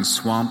barrens and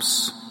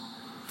swamps,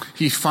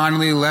 he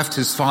finally left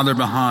his father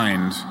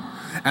behind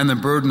and the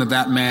burden of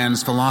that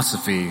man's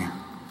philosophy.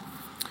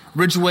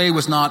 Ridgway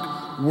was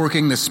not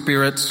working the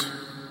spirit.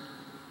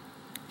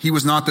 He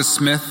was not the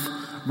smith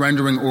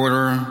rendering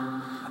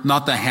order,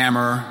 not the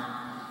hammer,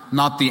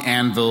 not the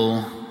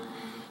anvil.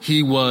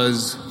 He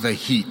was the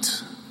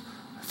heat.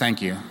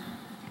 Thank you.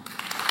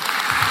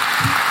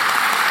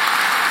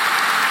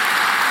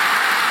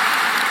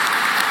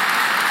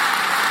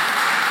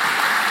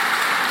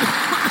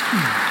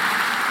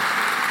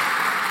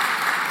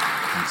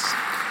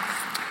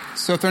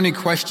 So if there are any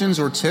questions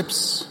or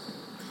tips,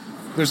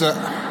 there's a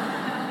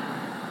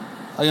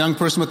young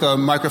person with a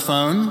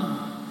microphone.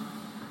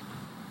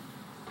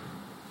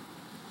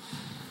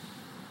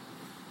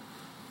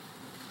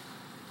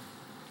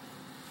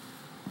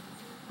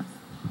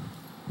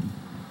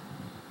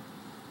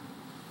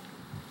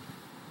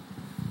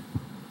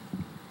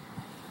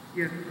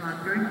 Yes,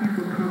 thank you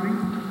for coming.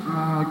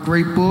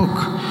 Great book.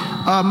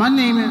 My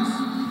name is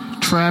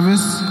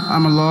Travis.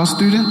 I'm a law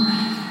student.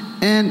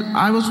 And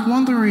I was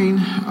wondering,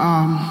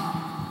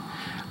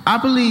 I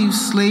believe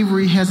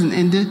slavery hasn't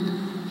ended.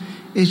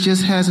 It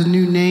just has a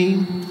new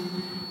name.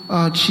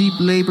 Cheap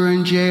labor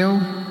in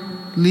jail,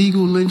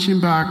 legal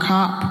lynching by a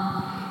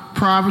cop,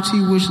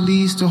 poverty which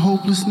leads to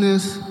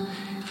hopelessness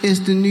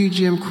is the new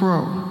Jim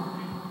Crow.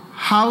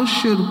 How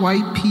should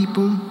white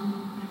people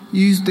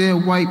use their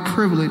white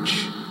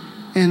privilege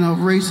in a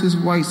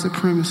racist white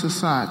supremacist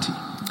society?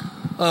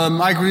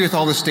 I agree with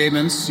all the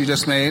statements you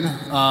just made.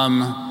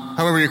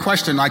 However, your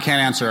question I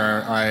can't answer.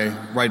 I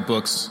write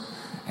books,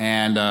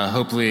 and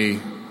hopefully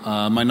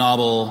my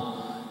novel,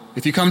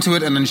 if you come to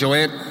it and enjoy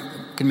it,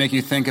 can make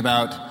you think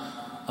about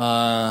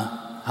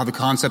how the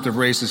concept of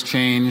race has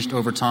changed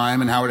over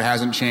time and how it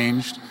hasn't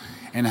changed,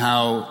 and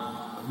how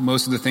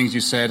most of the things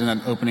you said in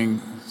that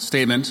opening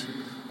statement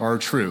are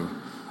true.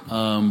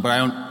 But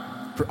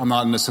I'm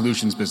not in the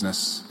solutions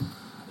business.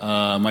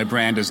 My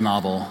brand is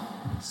novel,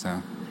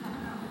 so.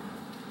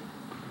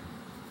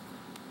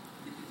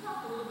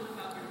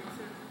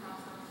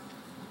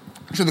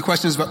 Actually, the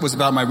question was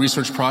about my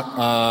research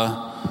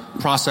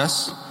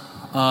process.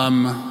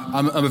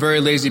 I'm a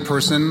very lazy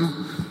person,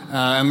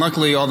 and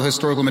luckily all the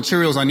historical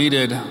materials I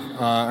needed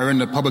are in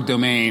the public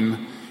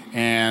domain,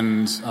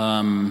 and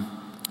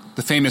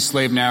the famous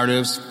slave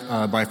narratives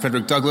by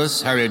Frederick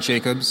Douglass, Harriet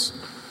Jacobs.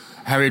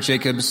 Harriet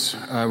Jacobs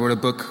wrote a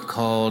book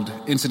called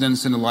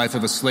Incidents in the Life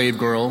of a Slave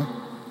Girl.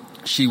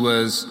 She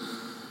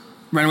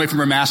ran away from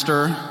her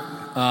master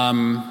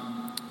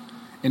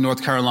in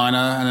North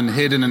Carolina and then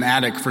hid in an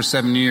attic for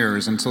 7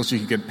 years until she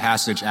could get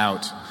passage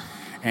out.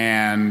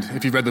 And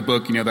if you've read the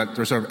book, you know that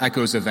there's sort of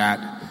echoes of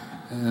that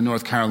in the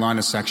North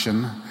Carolina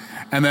section.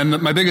 And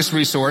then my biggest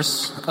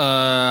resource,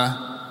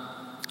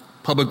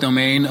 public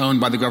domain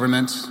owned by the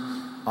government,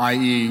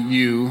 i.e.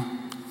 you,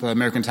 the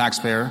American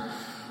taxpayer,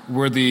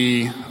 were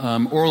the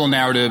oral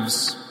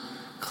narratives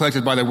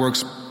collected by the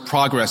Works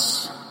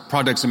Products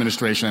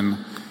Administration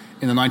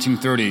in the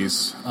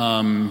 1930s.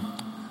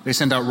 They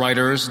sent out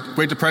writers.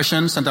 Great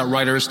Depression sent out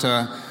writers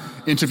to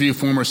interview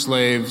former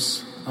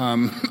slaves,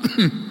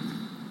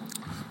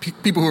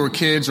 people who were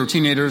kids or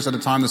teenagers at the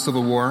time of the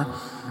Civil War,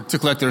 to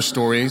collect their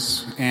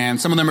stories. And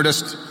some of them are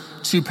just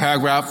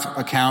 2-paragraph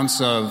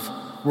accounts of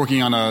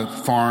working on a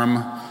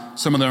farm.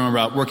 Some of them are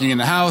about working in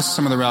the house.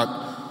 Some of them are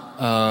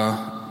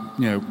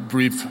about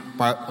brief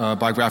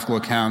biographical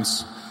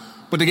accounts.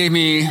 But they gave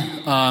me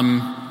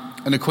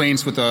an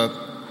acquaintance with a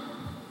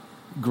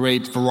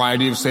great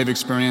variety of slave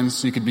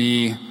experience. You could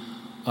be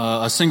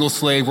a single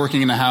slave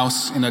working in a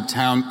house in a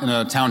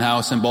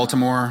townhouse in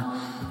Baltimore.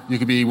 You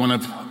could be one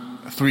of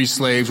 3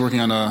 slaves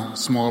working on a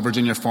small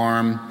Virginia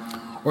farm,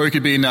 or you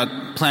could be in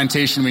that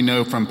plantation we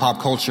know from pop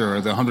culture,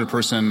 the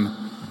 100-person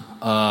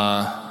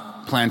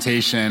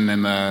plantation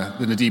in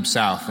the deep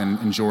South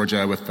in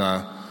Georgia with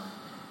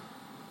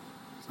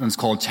it's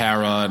called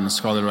Tara, and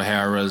Scarlett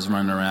O'Hara is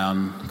running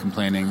around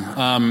complaining.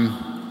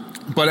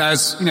 But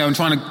as, in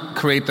trying to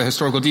create the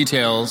historical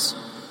details,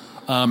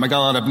 I got a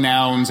lot of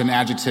nouns and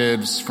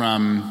adjectives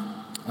from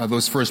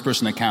those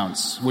first-person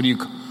accounts. What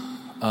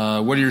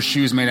are your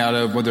shoes made out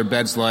of? What are their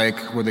beds like?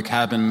 What are the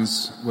cabin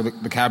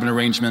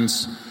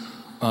arrangements?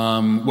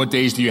 What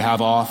days do you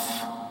have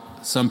off?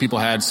 Some people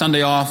had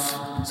Sunday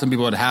off. Some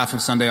people had half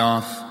of Sunday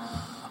off.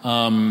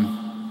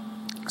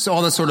 So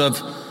all the sort of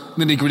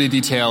nitty-gritty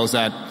details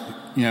that,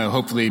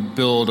 hopefully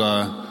build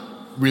a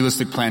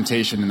realistic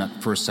plantation in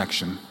that first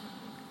section.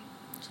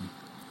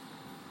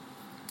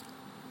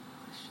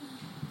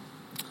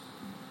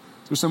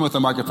 There's someone with a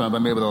microphone,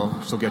 but maybe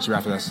they'll still get you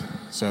after this.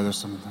 So there's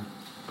some of them.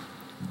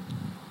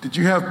 Did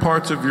you have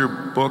parts of your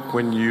book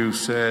when you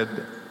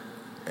said,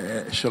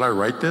 should I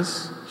write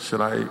this?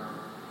 Should I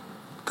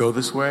go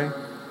this way?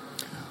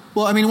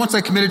 Well, I mean, once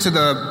I committed to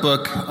the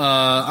book,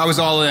 I was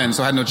all in,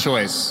 so I had no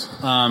choice.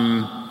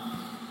 The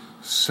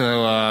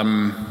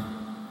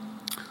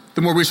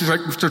more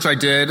research I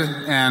did,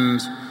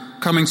 and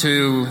coming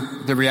to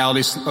the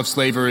reality of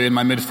slavery in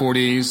my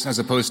mid-40s, as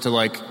opposed to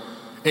like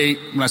 8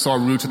 when I saw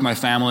Roots with my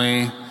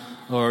family,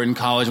 or in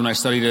college when I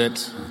studied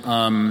it,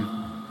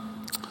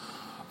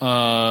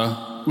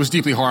 was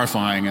deeply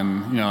horrifying.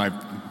 And I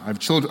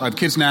have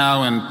kids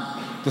now, and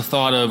the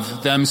thought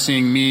of them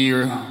seeing me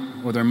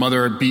or their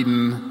mother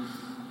beaten,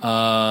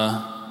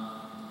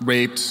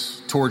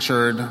 raped,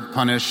 tortured,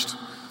 punished,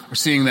 or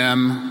seeing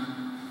them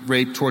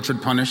raped,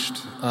 tortured,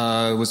 punished,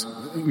 was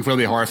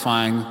incredibly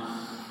horrifying.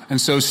 And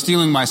so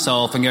steeling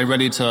myself and getting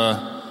ready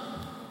to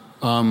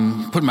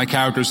put my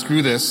characters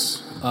through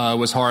this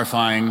was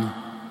horrifying.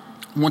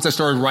 Once I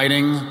started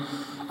writing,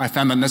 I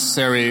found that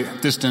necessary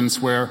distance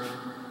where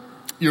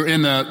you're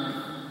in the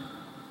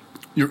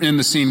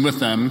scene with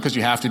them, because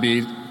you have to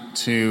be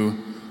to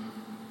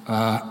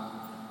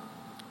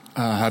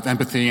have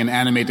empathy and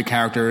animate the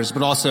characters,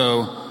 but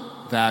also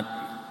that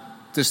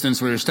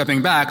distance where you're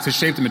stepping back to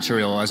shape the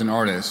material as an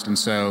artist. And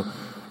so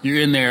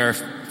you're in there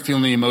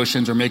feeling the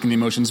emotions or making the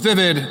emotions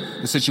vivid,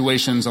 the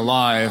situations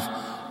alive,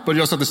 but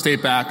you also have to stay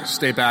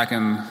back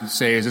and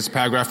say, is this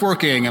paragraph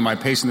working? Am I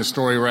pacing the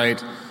story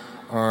right?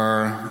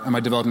 Or am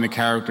I developing the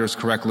characters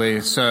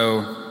correctly?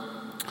 So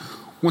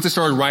once I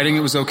started writing,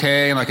 it was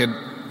okay, and I could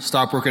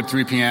stop work at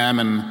 3 p.m.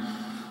 and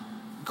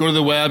go to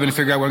the web and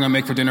figure out what I'm going to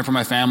make for dinner for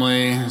my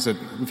family. Is it,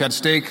 we've had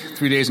steak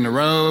 3 days in a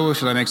row.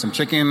 Should I make some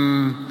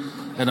chicken,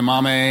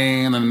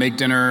 edamame, and then make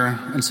dinner?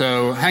 And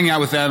so hanging out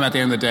with them at the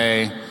end of the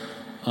day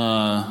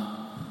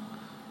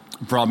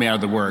brought me out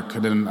of the work.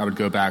 And then I would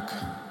go back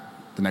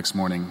the next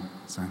morning.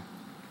 So I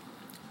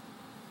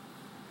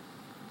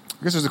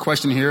guess there's a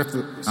question here. If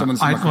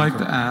someone's I'd like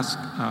to ask,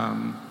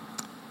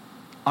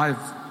 I've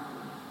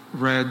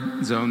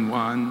read Zone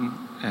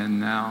 1, and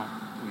now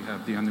we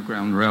have the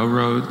Underground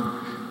Railroad.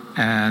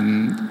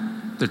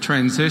 And the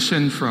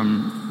transition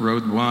from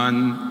Road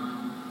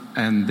 1,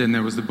 and then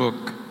there was the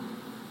book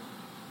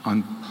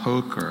on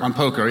poker. On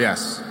poker,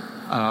 yes.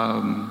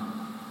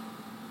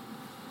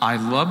 I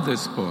love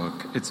this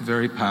book. It's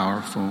very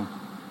powerful.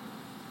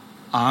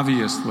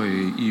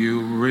 Obviously,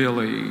 you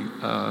really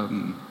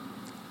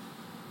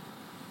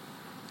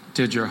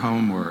did your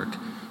homework,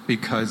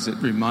 because it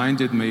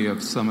reminded me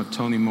of some of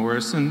Toni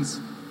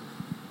Morrison's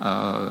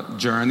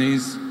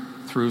journeys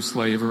through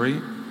slavery.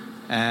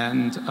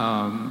 And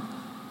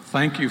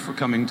thank you for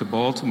coming to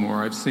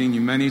Baltimore. I've seen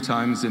you many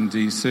times in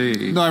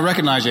D.C. No, I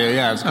recognize you.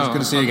 Yeah, it's good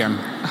to see you again.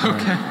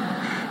 Okay.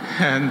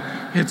 And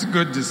it's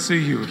good to see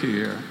you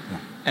here. Yeah.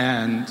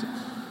 And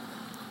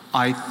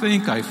I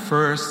think I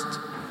first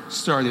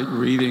started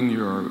reading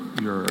your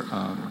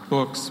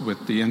books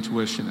with The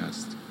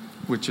Intuitionist,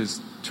 which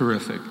is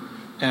terrific.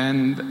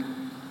 And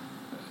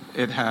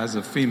it has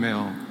a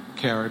female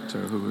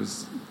character who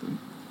is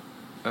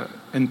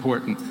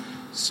important.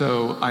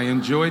 So I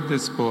enjoyed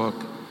this book.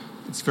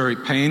 It's very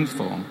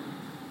painful.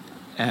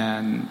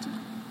 And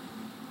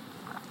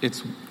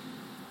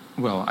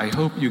I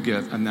hope you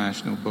get a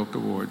National Book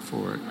Award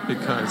for it,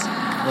 because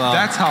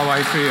that's how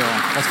I feel.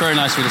 That's very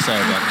nice of you to say.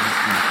 But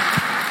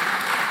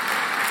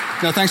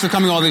no, thanks for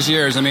coming all these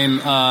years. I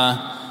mean,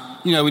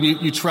 when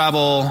you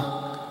travel,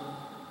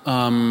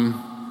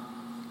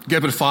 get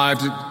up at 5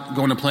 to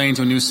go on a plane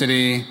to a new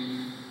city.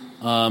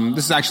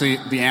 This is actually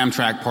the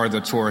Amtrak part of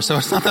the tour, so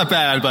it's not that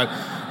bad, but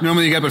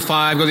normally you get up at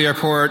 5, go to the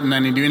airport, and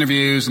then you do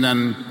interviews, and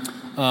then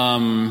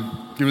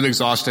you're really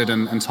exhausted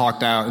and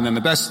talked out. And then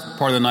the best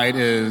part of the night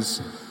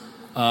is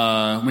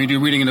when you do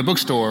reading in a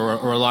bookstore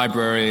or a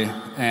library,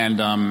 and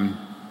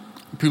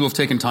people have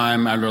taken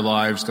time out of their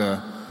lives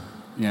to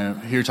hear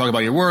you talk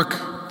about your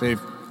work.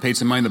 They've paid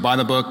some money to buy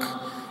the book.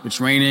 It's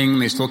raining,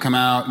 they still come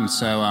out, and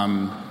so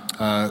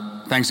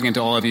thanks again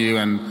to all of you,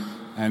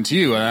 and to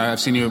you. I've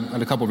seen you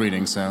at a couple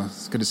readings, so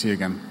it's good to see you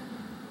again.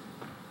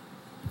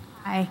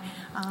 Hi.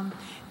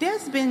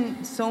 There's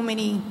been so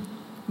many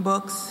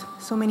books,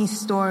 so many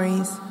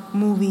stories,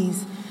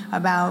 movies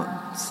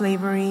about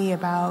slavery,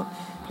 about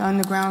the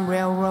Underground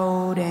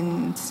Railroad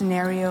and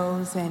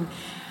scenarios, and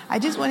I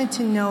just wanted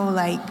to know,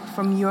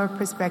 from your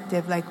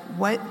perspective,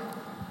 what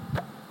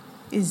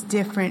is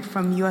different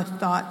from your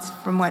thoughts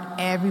from what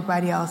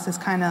everybody else is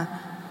kind of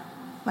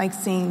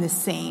saying the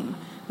same?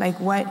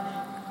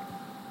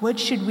 What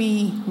should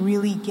we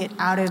really get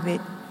out of it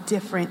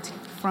different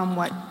from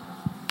what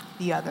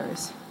the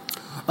others?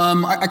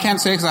 I can't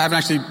say, because I haven't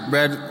actually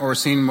read or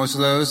seen most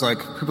of those.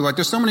 People are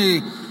there's so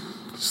many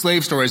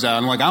slave stories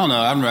out. I'm I don't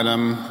know, I haven't read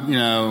them.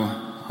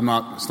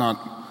 It's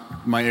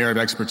not my area of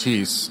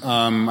expertise.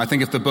 I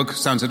think if the book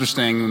sounds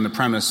interesting and the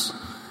premise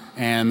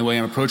and the way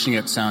I'm approaching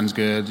it sounds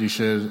good, you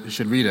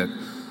should read it.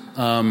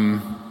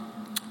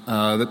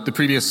 The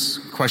previous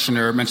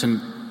questioner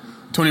mentioned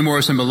Toni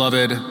Morrison,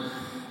 Beloved,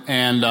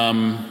 and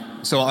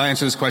so I'll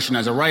answer this question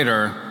as a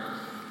writer.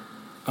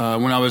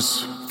 When I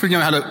was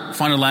figuring out how to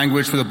find a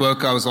language for the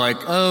book, I was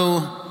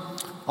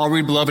I'll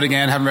read Beloved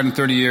again, haven't read in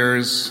 30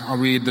 years. I'll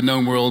read The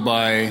Known World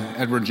by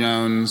Edward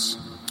Jones.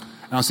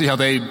 And I'll see how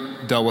they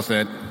dealt with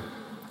it,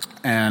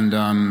 and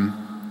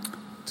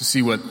to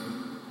see what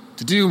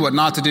to do, what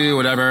not to do,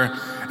 whatever.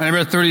 And I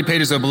read 30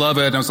 pages of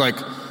Beloved, and I was like,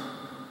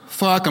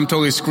 fuck, I'm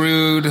totally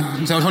screwed.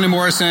 So Toni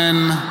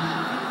Morrison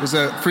is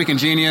a freaking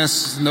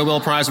genius, Nobel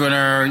Prize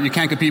winner. You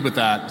can't compete with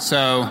that.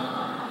 So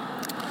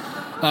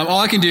all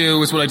I can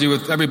do is what I do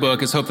with every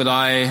book, is hope that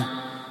I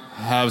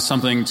have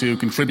something to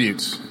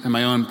contribute in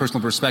my own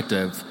personal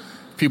perspective.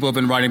 People have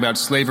been writing about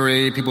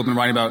slavery. People have been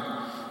writing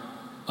about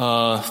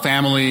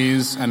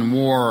families and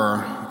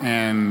war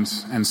and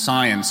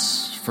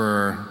science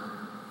for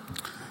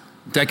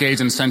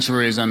decades and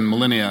centuries and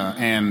millennia.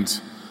 And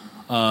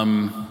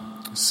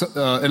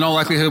in all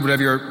likelihood,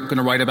 whatever you're going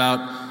to write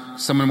about,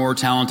 someone more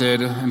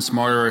talented and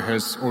smarter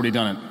has already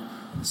done it.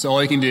 So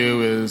all you can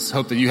do is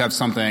hope that you have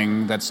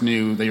something that's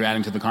new that you're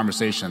adding to the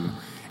conversation.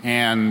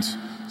 And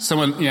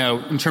someone,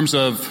 in terms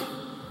of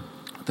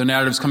the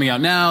narratives coming out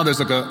now, there's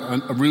like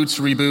a Roots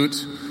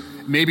reboot.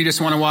 Maybe you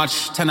just want to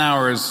watch 10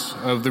 hours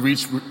of the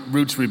Roots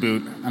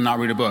reboot and not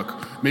read a book.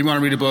 Maybe you want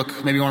to read a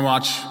book. Maybe you want to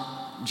watch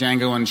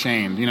Django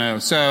Unchained,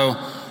 So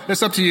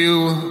it's up to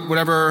you.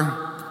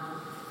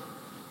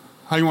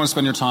 How you want to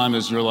spend your time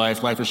is your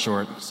life. Life is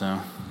short, so.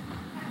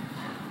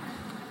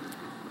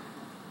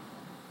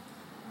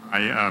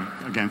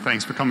 Again,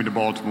 thanks for coming to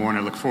Baltimore, and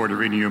I look forward to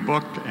reading your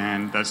book,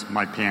 and that's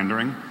my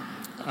pandering.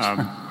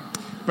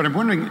 But I'm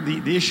wondering,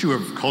 the issue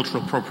of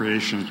cultural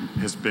appropriation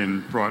has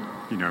been brought,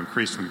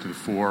 increasingly to the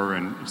fore,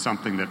 and it's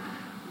something that,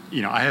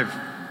 I have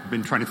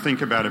been trying to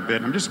think about a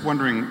bit. I'm just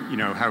wondering,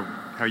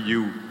 how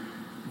you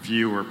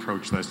view or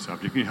approach that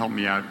subject. Can you help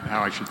me out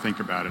how I should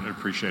think about it? I'd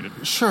appreciate it.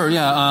 Sure,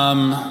 yeah.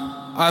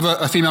 I have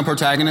a female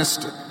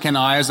protagonist. Can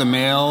I, as a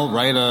male,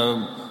 write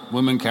a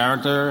woman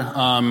character?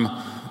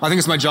 I think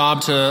it's my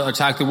job to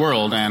attack the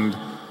world, and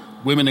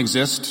women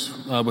exist.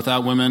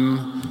 Without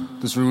women,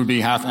 this room would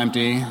be half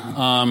empty.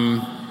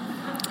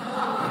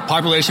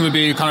 Population would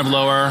be kind of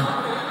lower.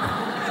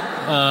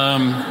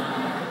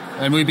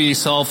 And we'd be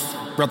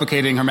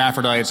self-replicating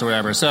hermaphrodites or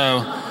whatever.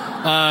 So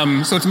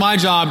it's my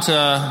job to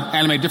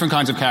animate different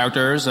kinds of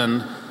characters,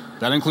 and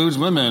that includes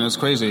women. It's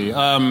crazy.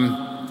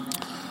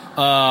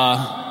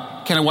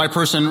 Can a white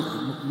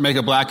person make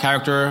a black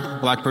character?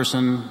 Black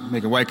person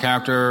make a white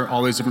character?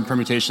 All these different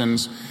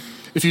permutations.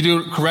 If you do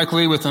it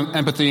correctly with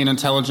empathy and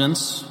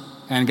intelligence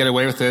and get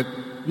away with it,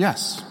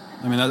 yes.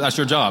 I mean, that's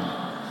your job.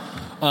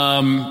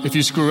 If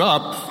you screw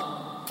up,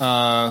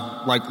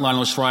 like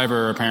Lionel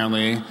Shriver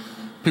apparently,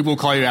 people will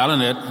call you out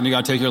on it, and you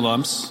got to take your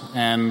lumps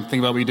and think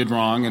about what you did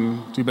wrong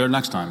and do better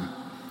next time.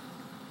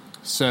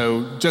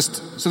 So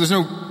there's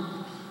no,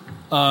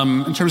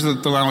 in terms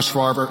of the Lionel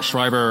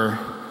Shriver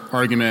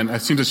argument,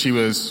 it seems that she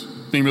was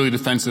being really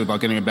defensive about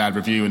getting a bad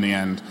review in the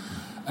end.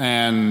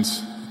 And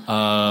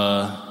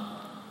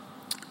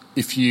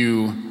if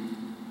you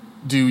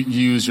do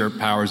use your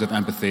powers of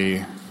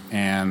empathy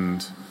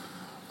and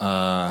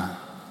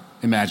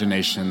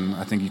imagination,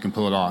 I think you can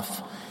pull it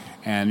off.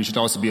 And you should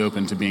also be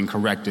open to being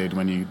corrected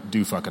when you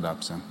do fuck it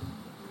up. So,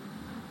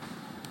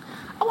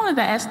 I wanted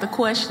to ask the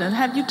question,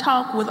 have you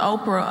talked with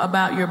Oprah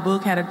about your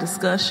book, had a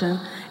discussion?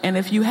 And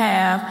if you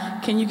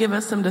have, can you give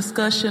us some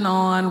discussion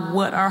on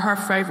what are her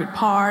favorite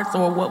parts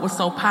or what was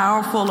so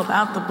powerful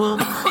about the book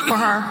for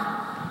her?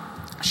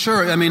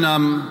 Sure. I mean,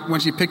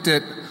 when she picked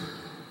it,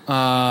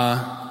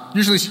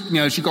 usually,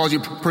 she calls you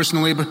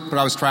personally, but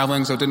I was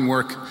traveling, so it didn't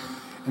work.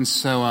 And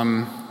so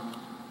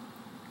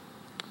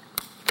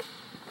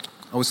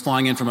I was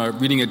flying in from a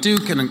reading at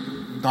Duke,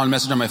 and got a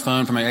message on my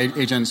phone from my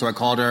agent, so I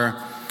called her.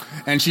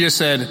 And she just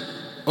said,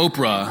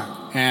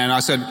 Oprah. And I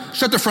said,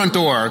 shut the front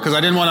door, because I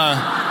didn't want to...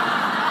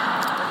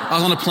 I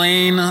was on a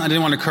plane, I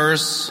didn't want to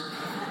curse.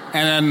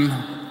 And then,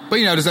 but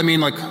does that mean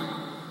like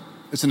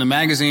it's in a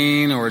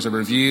magazine or is it a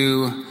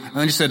review? And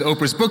then she said,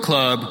 Oprah's Book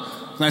Club.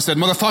 And I said,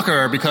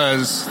 motherfucker,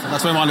 because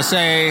that's what I wanted to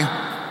say.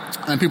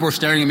 And people were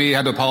staring at me. I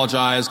had to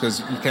apologize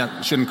because you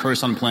shouldn't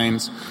curse on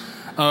planes.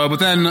 But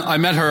then I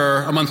met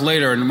her a month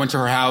later and went to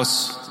her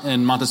house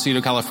in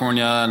Montecito,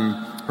 California, and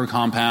her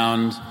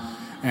compound.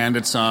 And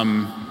it's we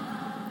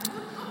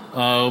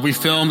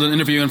filmed an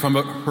interview in front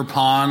of her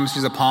pond.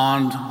 She's a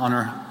pond on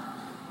her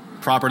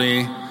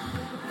property.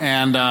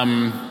 And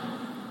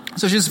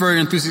so she's very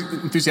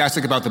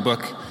enthusiastic about the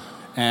book.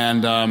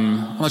 And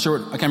I'm not sure,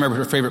 I can't remember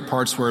what her favorite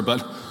parts were,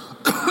 but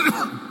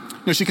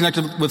she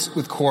connected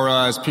with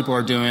Cora, as people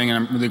are doing,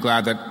 and I'm really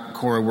glad that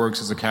Cora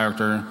works as a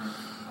character.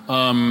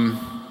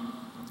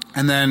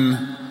 And then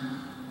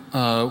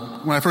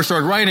when I first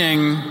started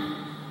writing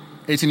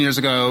 18 years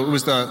ago, it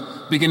was the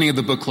beginning of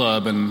the book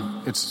club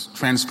and its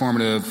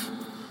transformative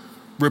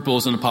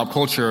ripples into pop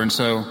culture. And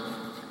so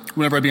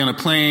whenever I'd be on a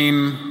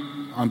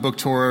plane, on book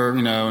tour,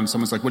 and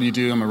someone's like, what do you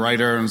do? I'm a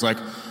writer. And it's like,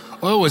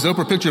 oh, has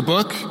Oprah picked your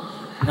book?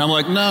 And I'm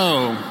like,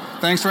 no,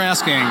 thanks for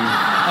asking.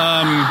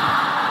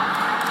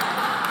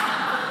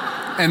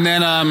 And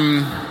then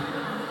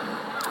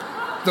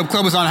the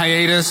club was on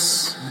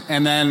hiatus,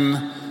 and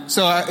then,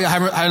 so I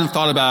hadn't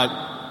thought about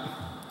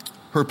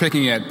her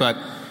picking it, but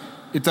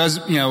it does,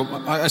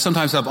 I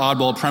sometimes have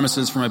oddball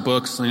premises for my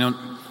books. I don't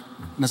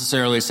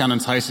necessarily sound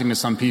enticing to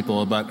some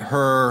people, but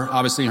her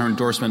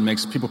endorsement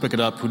makes people pick it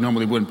up who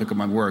normally wouldn't pick up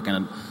my work,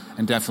 and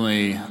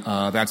definitely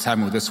that's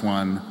happened with this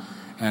one,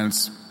 and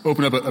it's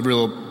opened up a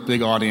real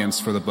big audience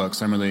for the book,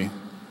 so I'm really,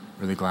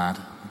 really glad.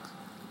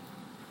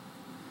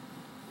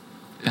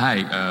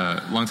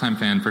 Hi, longtime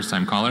fan,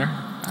 first-time caller.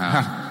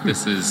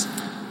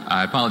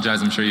 I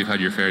apologize, I'm sure you've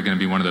had your fair, going to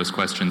be one of those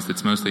questions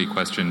that's mostly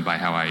questioned by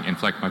how I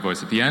inflect my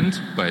voice at the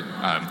end, but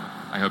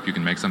I hope you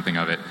can make something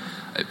of it.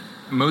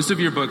 Most of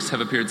your books have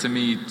appeared to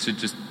me to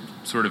just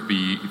sort of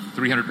be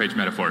 300-page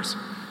metaphors.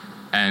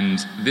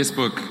 And this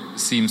book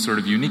seems sort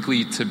of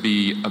uniquely to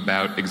be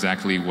about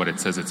exactly what it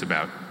says it's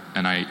about.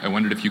 And I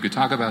wondered if you could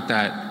talk about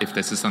that, if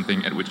this is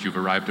something at which you've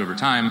arrived over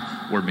time,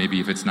 or maybe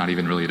if it's not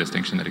even really a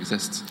distinction that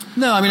exists.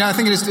 No, I mean, I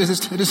think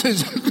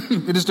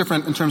it is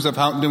different in terms of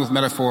how to deal with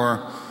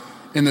metaphor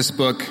in this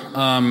book.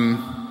 The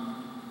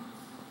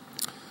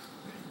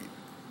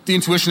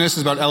Intuitionist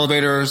is about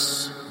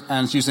elevators,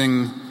 and it's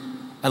using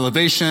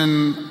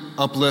elevation,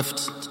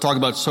 uplift, to talk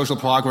about social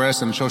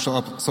progress and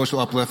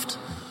social uplift.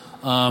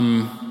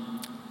 John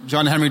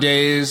Henry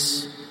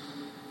Days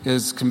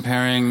is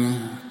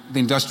comparing the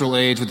industrial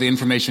age with the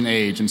information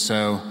age. And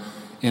so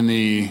in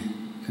the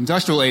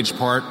industrial age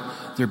part,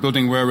 they're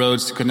building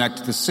railroads to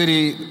connect the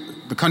city,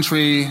 the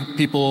country,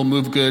 people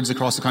move goods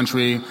across the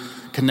country,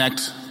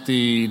 connect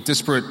the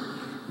disparate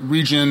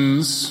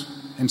regions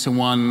into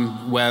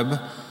one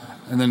web.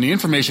 And then the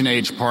information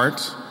age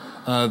part,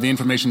 the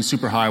information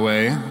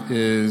superhighway,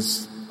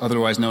 is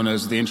otherwise known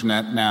as the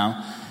internet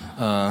now,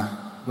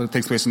 but it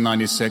takes place in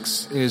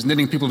 96, is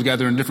knitting people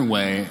together in a different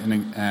way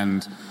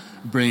and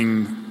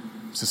bringing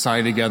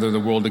society together, the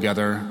world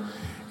together.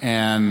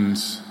 And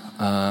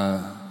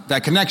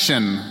that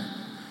connection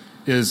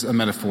is a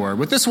metaphor.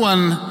 With this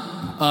one,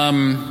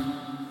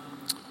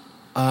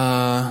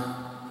 I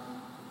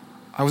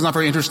was not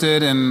very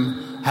interested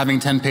in having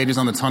 10 pages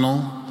on the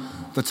tunnel.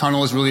 The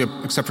tunnel is really,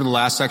 except for the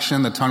last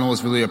section, the tunnel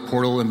is really a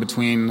portal in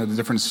between the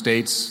different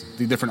states,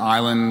 the different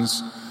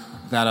islands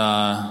that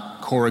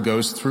Cora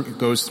goes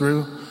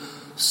through.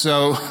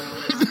 So,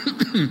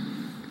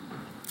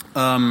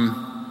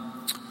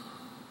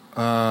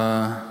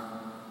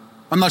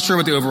 I'm not sure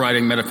what the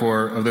overriding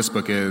metaphor of this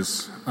book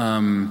is.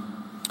 I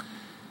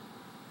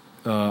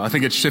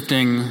think it's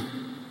shifting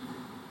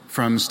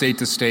from state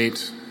to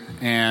state,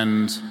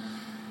 and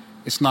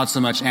it's not so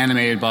much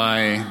animated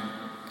by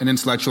an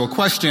intellectual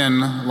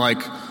question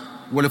like,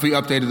 what if we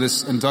updated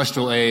this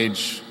industrial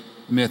age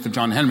myth of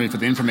John Henry for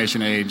the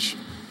information age?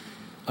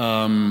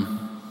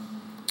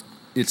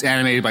 It's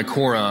animated by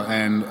Cora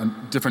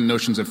and different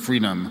notions of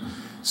freedom.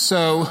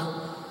 So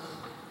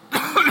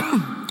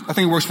I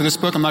think it works for this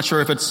book. I'm not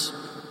sure if it's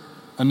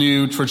a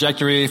new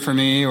trajectory for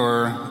me,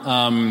 or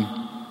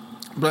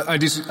but I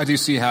do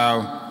see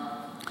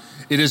how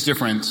it is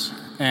different.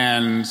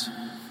 And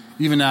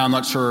even now, I'm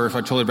not sure if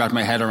I totally wrapped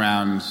my head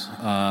around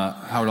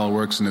how it all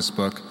works in this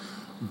book.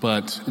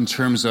 But in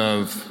terms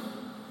of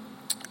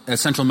a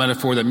central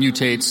metaphor that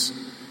mutates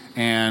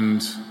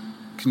and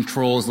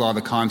controls a lot of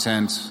the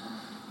content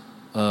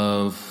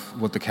of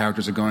what the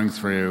characters are going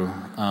through,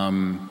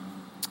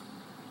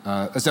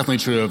 that's definitely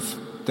true of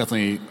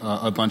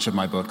a bunch of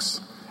my books,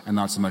 and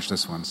not so much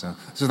this one. So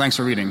thanks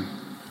for reading.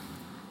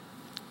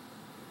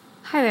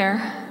 Hi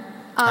there.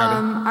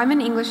 I'm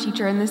an English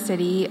teacher in the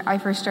city. I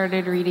first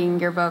started reading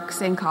your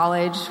books in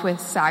college with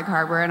Sag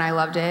Harbor, and I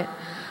loved it.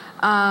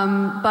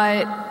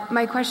 But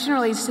my question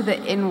relates to the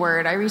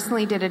N-word. I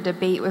recently did a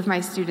debate with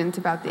my students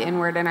about the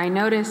N-word, and I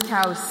noticed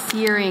how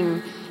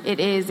searing it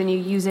is, and you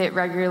use it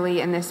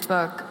regularly in this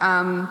book.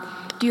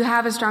 Do you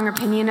have a strong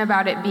opinion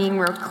about it being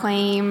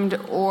reclaimed,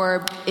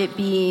 or it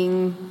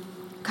being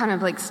kind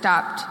of like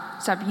stop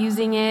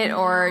using it,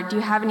 or do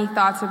you have any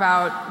thoughts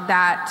about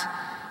that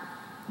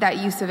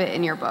use of it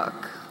in your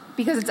book?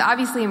 Because it's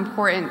obviously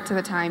important to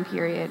the time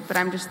period, but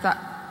I'm just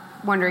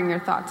wondering your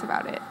thoughts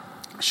about it.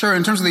 Sure.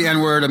 In terms of the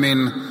N-word, I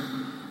mean,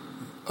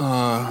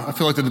 I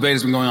feel like the debate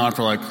has been going on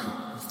for like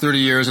 30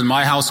 years in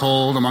my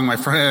household, among my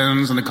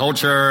friends, and the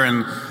culture,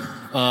 and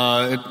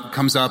it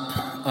comes up.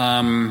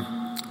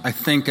 I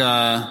think,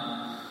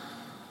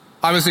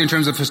 obviously in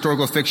terms of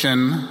historical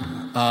fiction,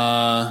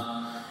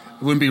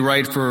 it wouldn't be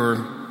right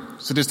for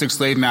sadistic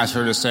slave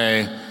master to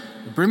say,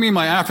 bring me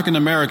my African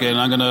American and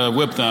I'm going to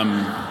whip them,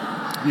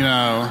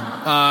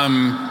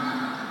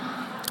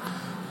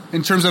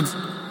 in terms of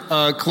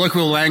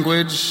colloquial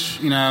language,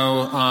 we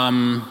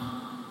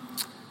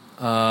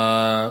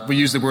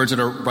use the words that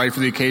are right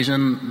for the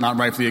occasion, not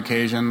right for the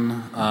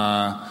occasion.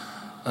 The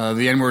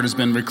N-word has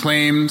been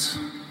reclaimed,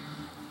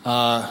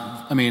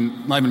 not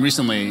even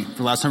recently, for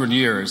the last 100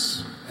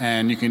 years.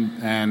 And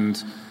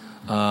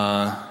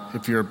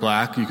if you're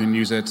black, you can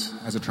use it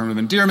as a term of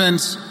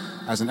endearment,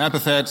 as an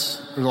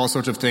epithet. There's all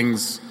sorts of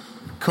things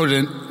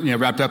coded,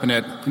 wrapped up in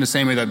it, in the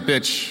same way that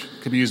bitch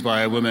could be used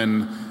by a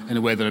woman in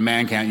a way that a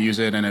man can't use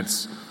it, and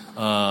it's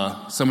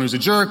someone who's a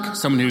jerk,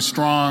 someone who's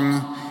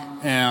strong,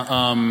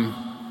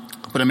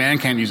 but a man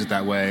can't use it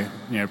that way,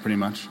 pretty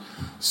much.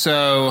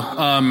 So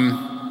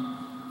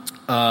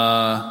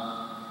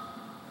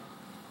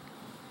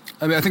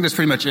I mean, I think that's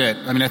pretty much it.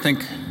 I mean, I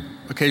think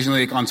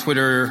occasionally on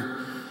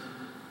Twitter,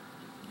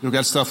 you'll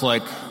get stuff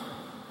like,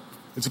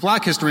 it's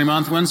Black History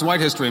Month, when's White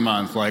History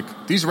Month? Like,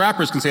 these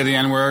rappers can say the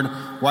N-word,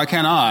 why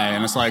can't I?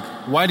 And it's like,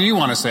 why do you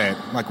want to say it?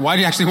 Like, why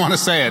do you actually want to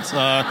say it? Do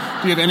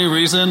you have any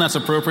reason that's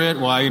appropriate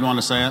why you'd want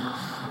to say it?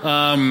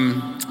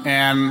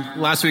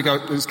 And last week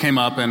this came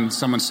up and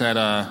someone said,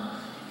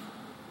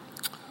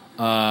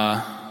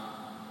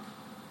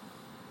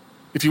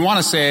 if you want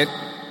to say it,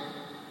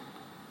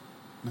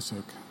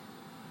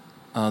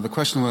 the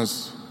question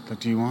was,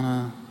 do you want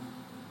to,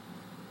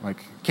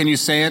 like, can you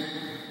say it?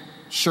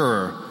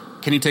 Sure.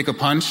 Can you take a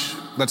punch?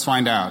 Let's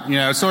find out. You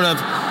know, it's sort of,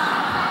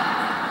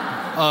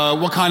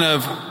 what kind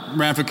of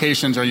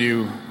ramifications are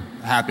you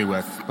happy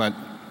with? But,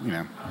 you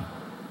know,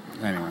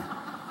 anyway.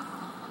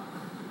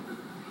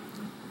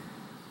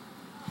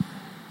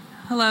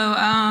 Hello.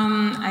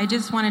 I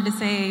just wanted to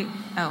say,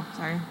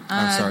 sorry.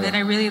 That I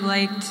really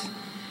liked,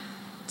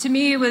 to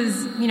me it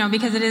was, you know,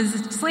 because it is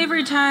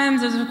slavery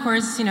times, there's of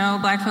course, you know,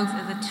 Black folks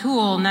as a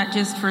tool, not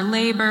just for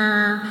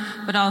labor,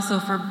 but also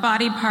for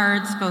body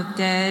parts, both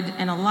dead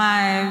and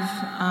alive,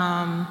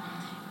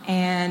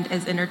 and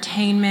as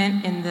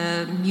entertainment in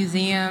the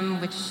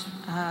museum, which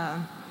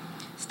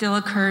still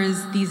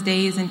occurs these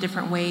days in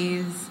different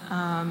ways.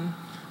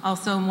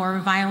 Also more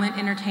violent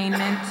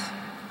entertainment,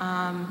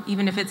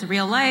 even if it's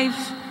real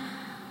life.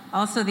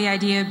 Also the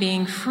idea of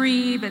being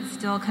free but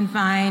still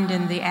confined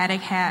in the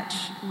attic hatch,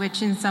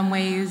 which in some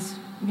ways,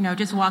 you know,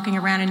 just walking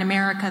around in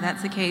America,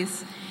 that's the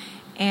case.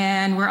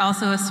 And we're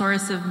also a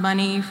source of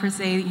money for,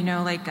 say, you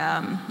know, like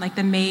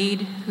the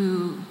maid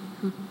who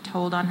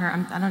told on her.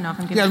 I don't know if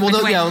I'm getting maybe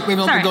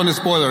don't go into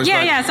spoilers.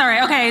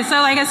 Sorry. Okay, so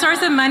like a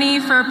source of money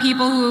for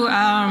people who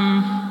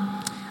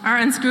are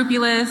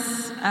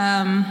unscrupulous.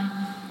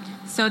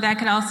 So that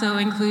could also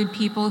include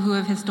people who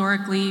have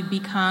historically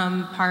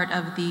become part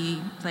of the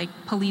like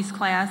police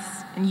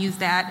class and use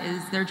that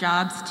as their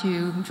jobs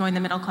to join the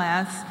middle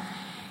class.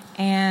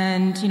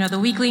 And, you know, the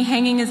weekly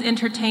hanging is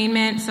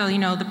entertainment. So, you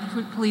know, the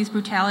police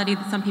brutality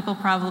that some people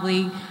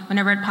probably,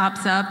 whenever it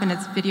pops up and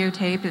it's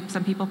videotaped,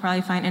 some people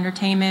probably find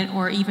entertainment,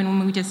 or even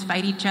when we just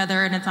fight each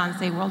other and it's on,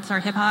 say, World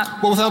Star Hip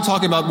Hop. Well, without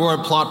talking about more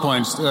plot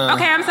points. Okay,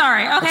 I'm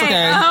sorry. Okay. That's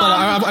okay.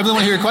 But I really want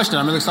to hear your question.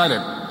 I'm really excited.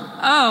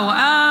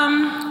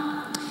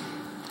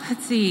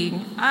 Let's see.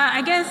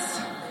 I guess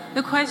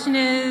the question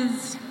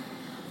is,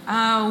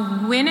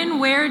 when and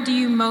where do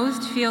you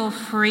most feel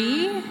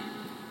free?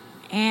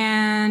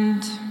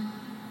 And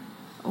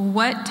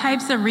what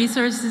types of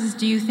resources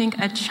do you think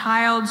a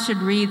child should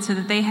read so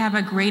that they have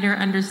a greater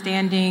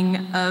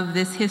understanding of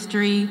this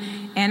history?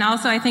 And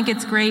also, I think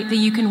it's great that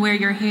you can wear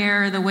your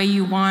hair the way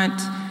you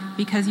want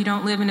because you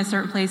don't live in a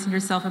certain place and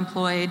you're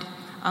self-employed,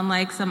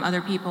 unlike some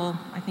other people.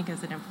 I think,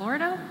 is it in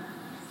Florida?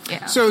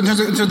 Yeah. So in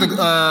terms of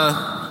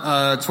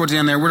towards the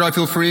end there, where do I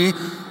feel free?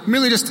 I'm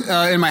really just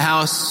in my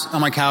house, on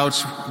my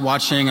couch,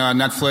 watching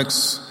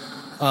Netflix.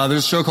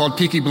 There's a show called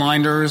Peaky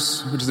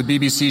Blinders, which is a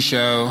BBC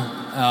show.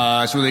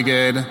 It's really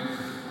good.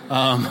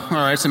 All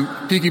right, some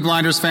Peaky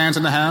Blinders fans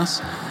in the house.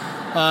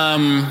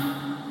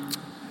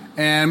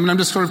 And when I'm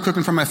just sort of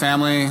cooking for my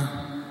family,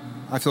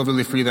 I feel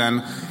really free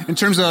then. In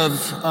terms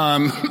of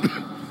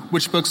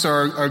which books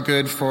are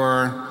good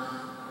for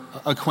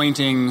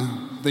acquainting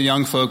the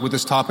young folk with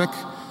this topic,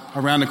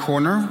 around the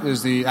corner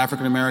is the new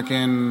African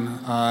American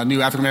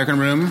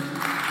Room,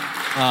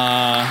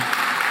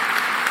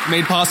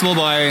 made possible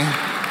by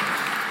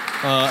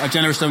a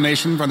generous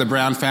donation from the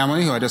Brown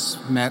family, who I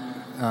just met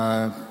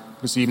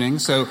this evening.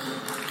 So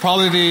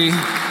probably the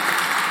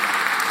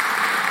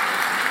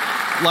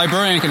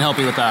librarian can help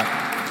you with that.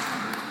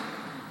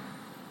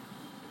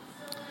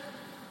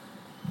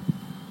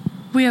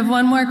 We have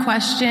one more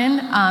question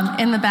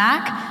in the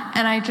back,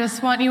 and I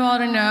just want you all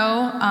to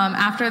know,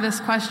 after this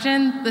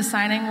question, the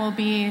signing will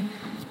be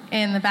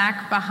in the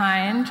back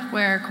behind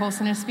where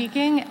Colson is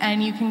speaking,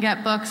 and you can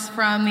get books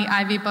from the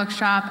Ivy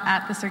Bookshop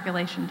at the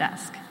circulation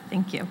desk.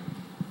 Thank you.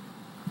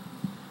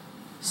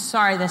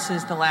 Sorry, this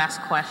is the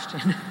last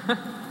question.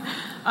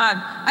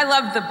 I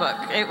loved the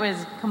book. It was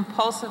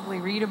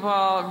compulsively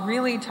readable,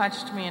 really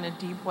touched me in a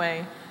deep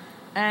way.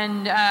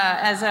 And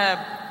as a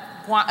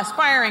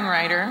aspiring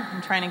writer,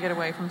 I'm trying to get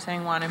away from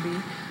saying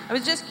wannabe, I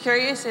was just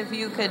curious if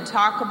you could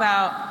talk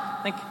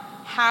about like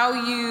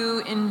how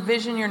you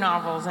envision your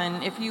novels,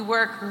 and if you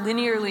work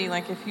linearly,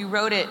 like if you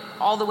wrote it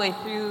all the way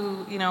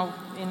through, you know,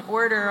 in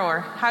order,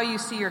 or how you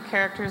see your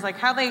characters, like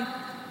how they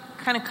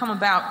kind of come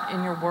about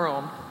in your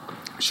world.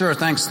 Sure,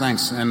 thanks,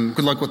 and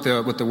good luck with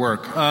the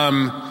work.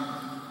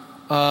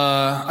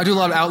 I do a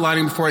lot of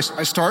outlining before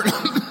I start.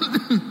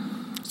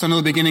 So I know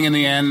the beginning and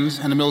the end,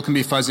 and the middle can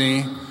be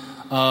fuzzy.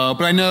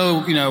 But I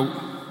know, you know,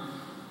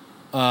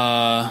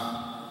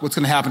 what's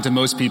going to happen to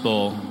most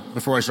people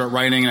before I start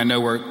writing, and I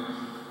know where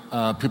people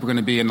are going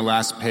to be in the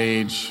last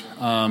page.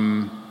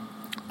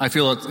 I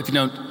feel if you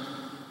don't,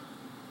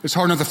 it's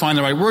hard enough to find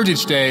the right words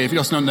each day. If you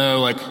also don't know,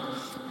 like,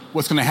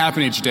 what's going to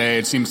happen each day,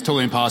 it seems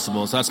totally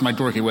impossible. So that's my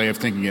dorky way of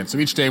thinking it. So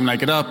each day when I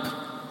get up,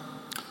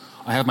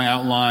 I have my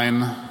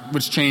outline,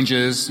 which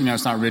changes. You know,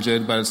 it's not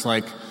rigid, but it's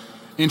like,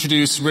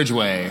 introduce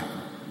Ridgway,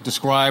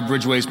 describe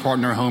Ridgway's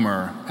partner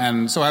Homer,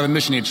 and so I have a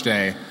mission each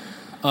day.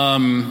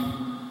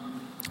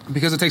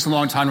 Because it takes a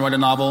long time to write a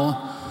novel,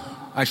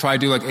 I try to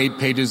do like 8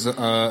 pages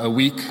a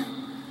week,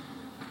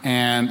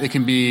 and it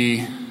can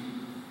be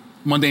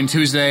Monday and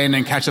Tuesday and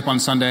then catch up on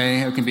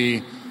Sunday. It can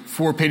be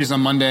 4 pages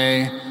on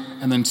Monday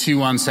and then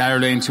 2 on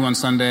Saturday and 2 on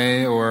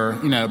Sunday, or,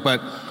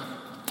 but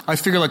I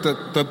figure like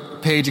the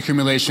page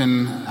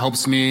accumulation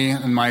helps me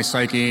and my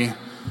psyche.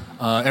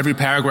 Every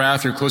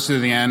paragraph, you're closer to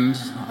the end.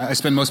 I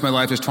spend most of my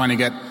life just trying to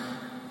get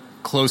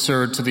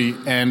closer to the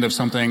end of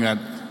something that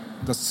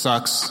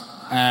sucks,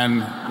 and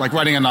like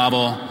writing a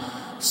novel.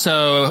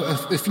 So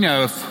if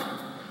you're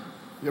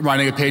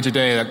writing a page a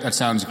day, that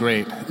sounds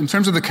great. In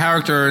terms of the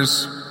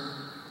characters,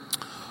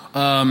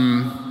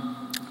 I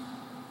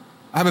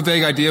have a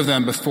vague idea of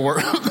them before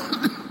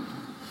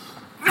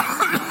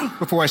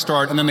I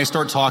start, and then they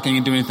start talking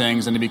and doing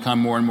things, and they become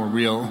more and more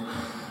real.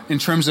 In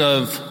terms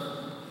of,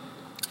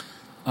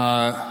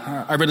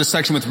 I read a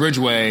section with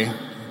Ridgway,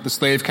 the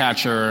slave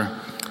catcher,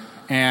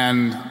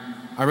 and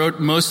I wrote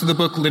most of the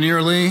book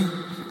linearly,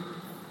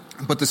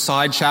 but the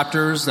side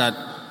chapters that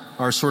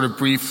are sort of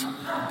brief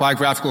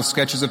biographical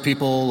sketches of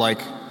people like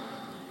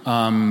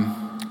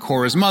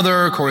Cora's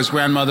mother, Cora's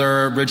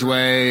grandmother,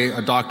 Ridgway,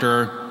 a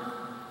doctor,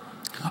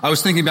 I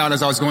was thinking about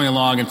as I was going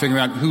along and figuring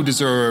out who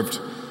deserved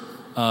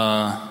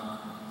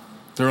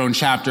their own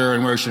chapter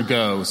and where it should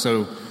go.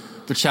 So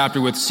the chapter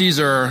with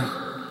Caesar,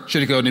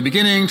 should it go in the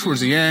beginning,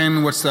 towards the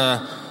end?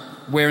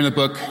 Where in the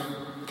book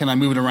can I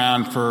move it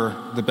around for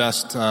the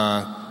best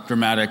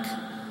dramatic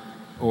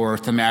or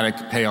thematic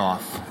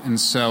payoff? And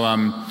so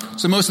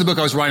most of the book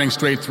I was writing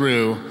straight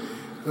through.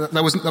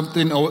 That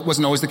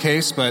wasn't always the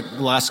case, but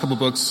the last couple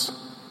books,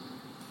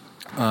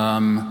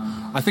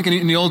 I think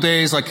in the old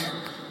days, like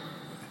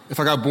if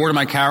I got bored of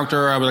my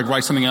character, I would like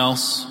write something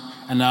else.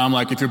 And now I'm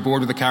like, if you're bored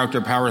with the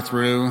character, power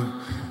through.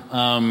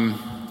 But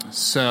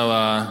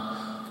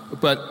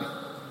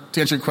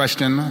to answer your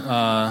question,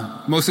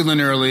 mostly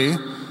linearly,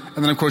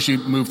 and then of course you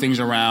move things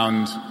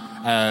around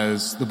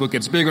as the book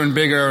gets bigger and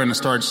bigger and it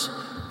starts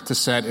to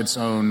set its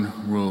own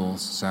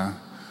rules.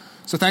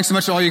 So thanks so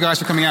much to all you guys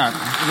for coming out. It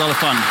was a lot of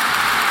fun.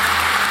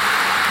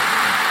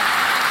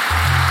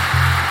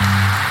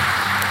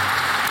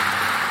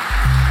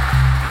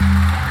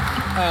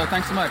 Oh,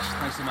 thanks so much.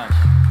 Thanks so much.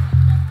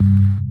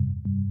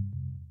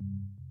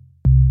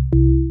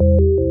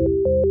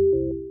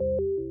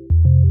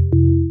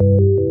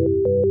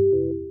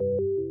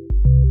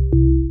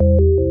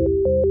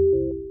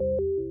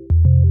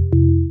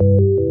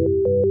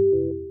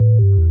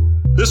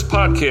 This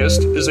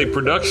podcast is a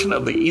production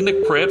of the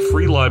Enoch Pratt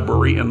Free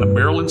Library and the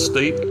Maryland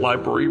State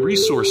Library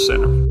Resource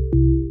Center.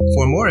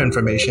 For more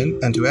information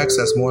and to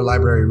access more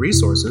library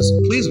resources,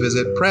 please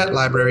visit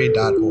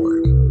prattlibrary.org.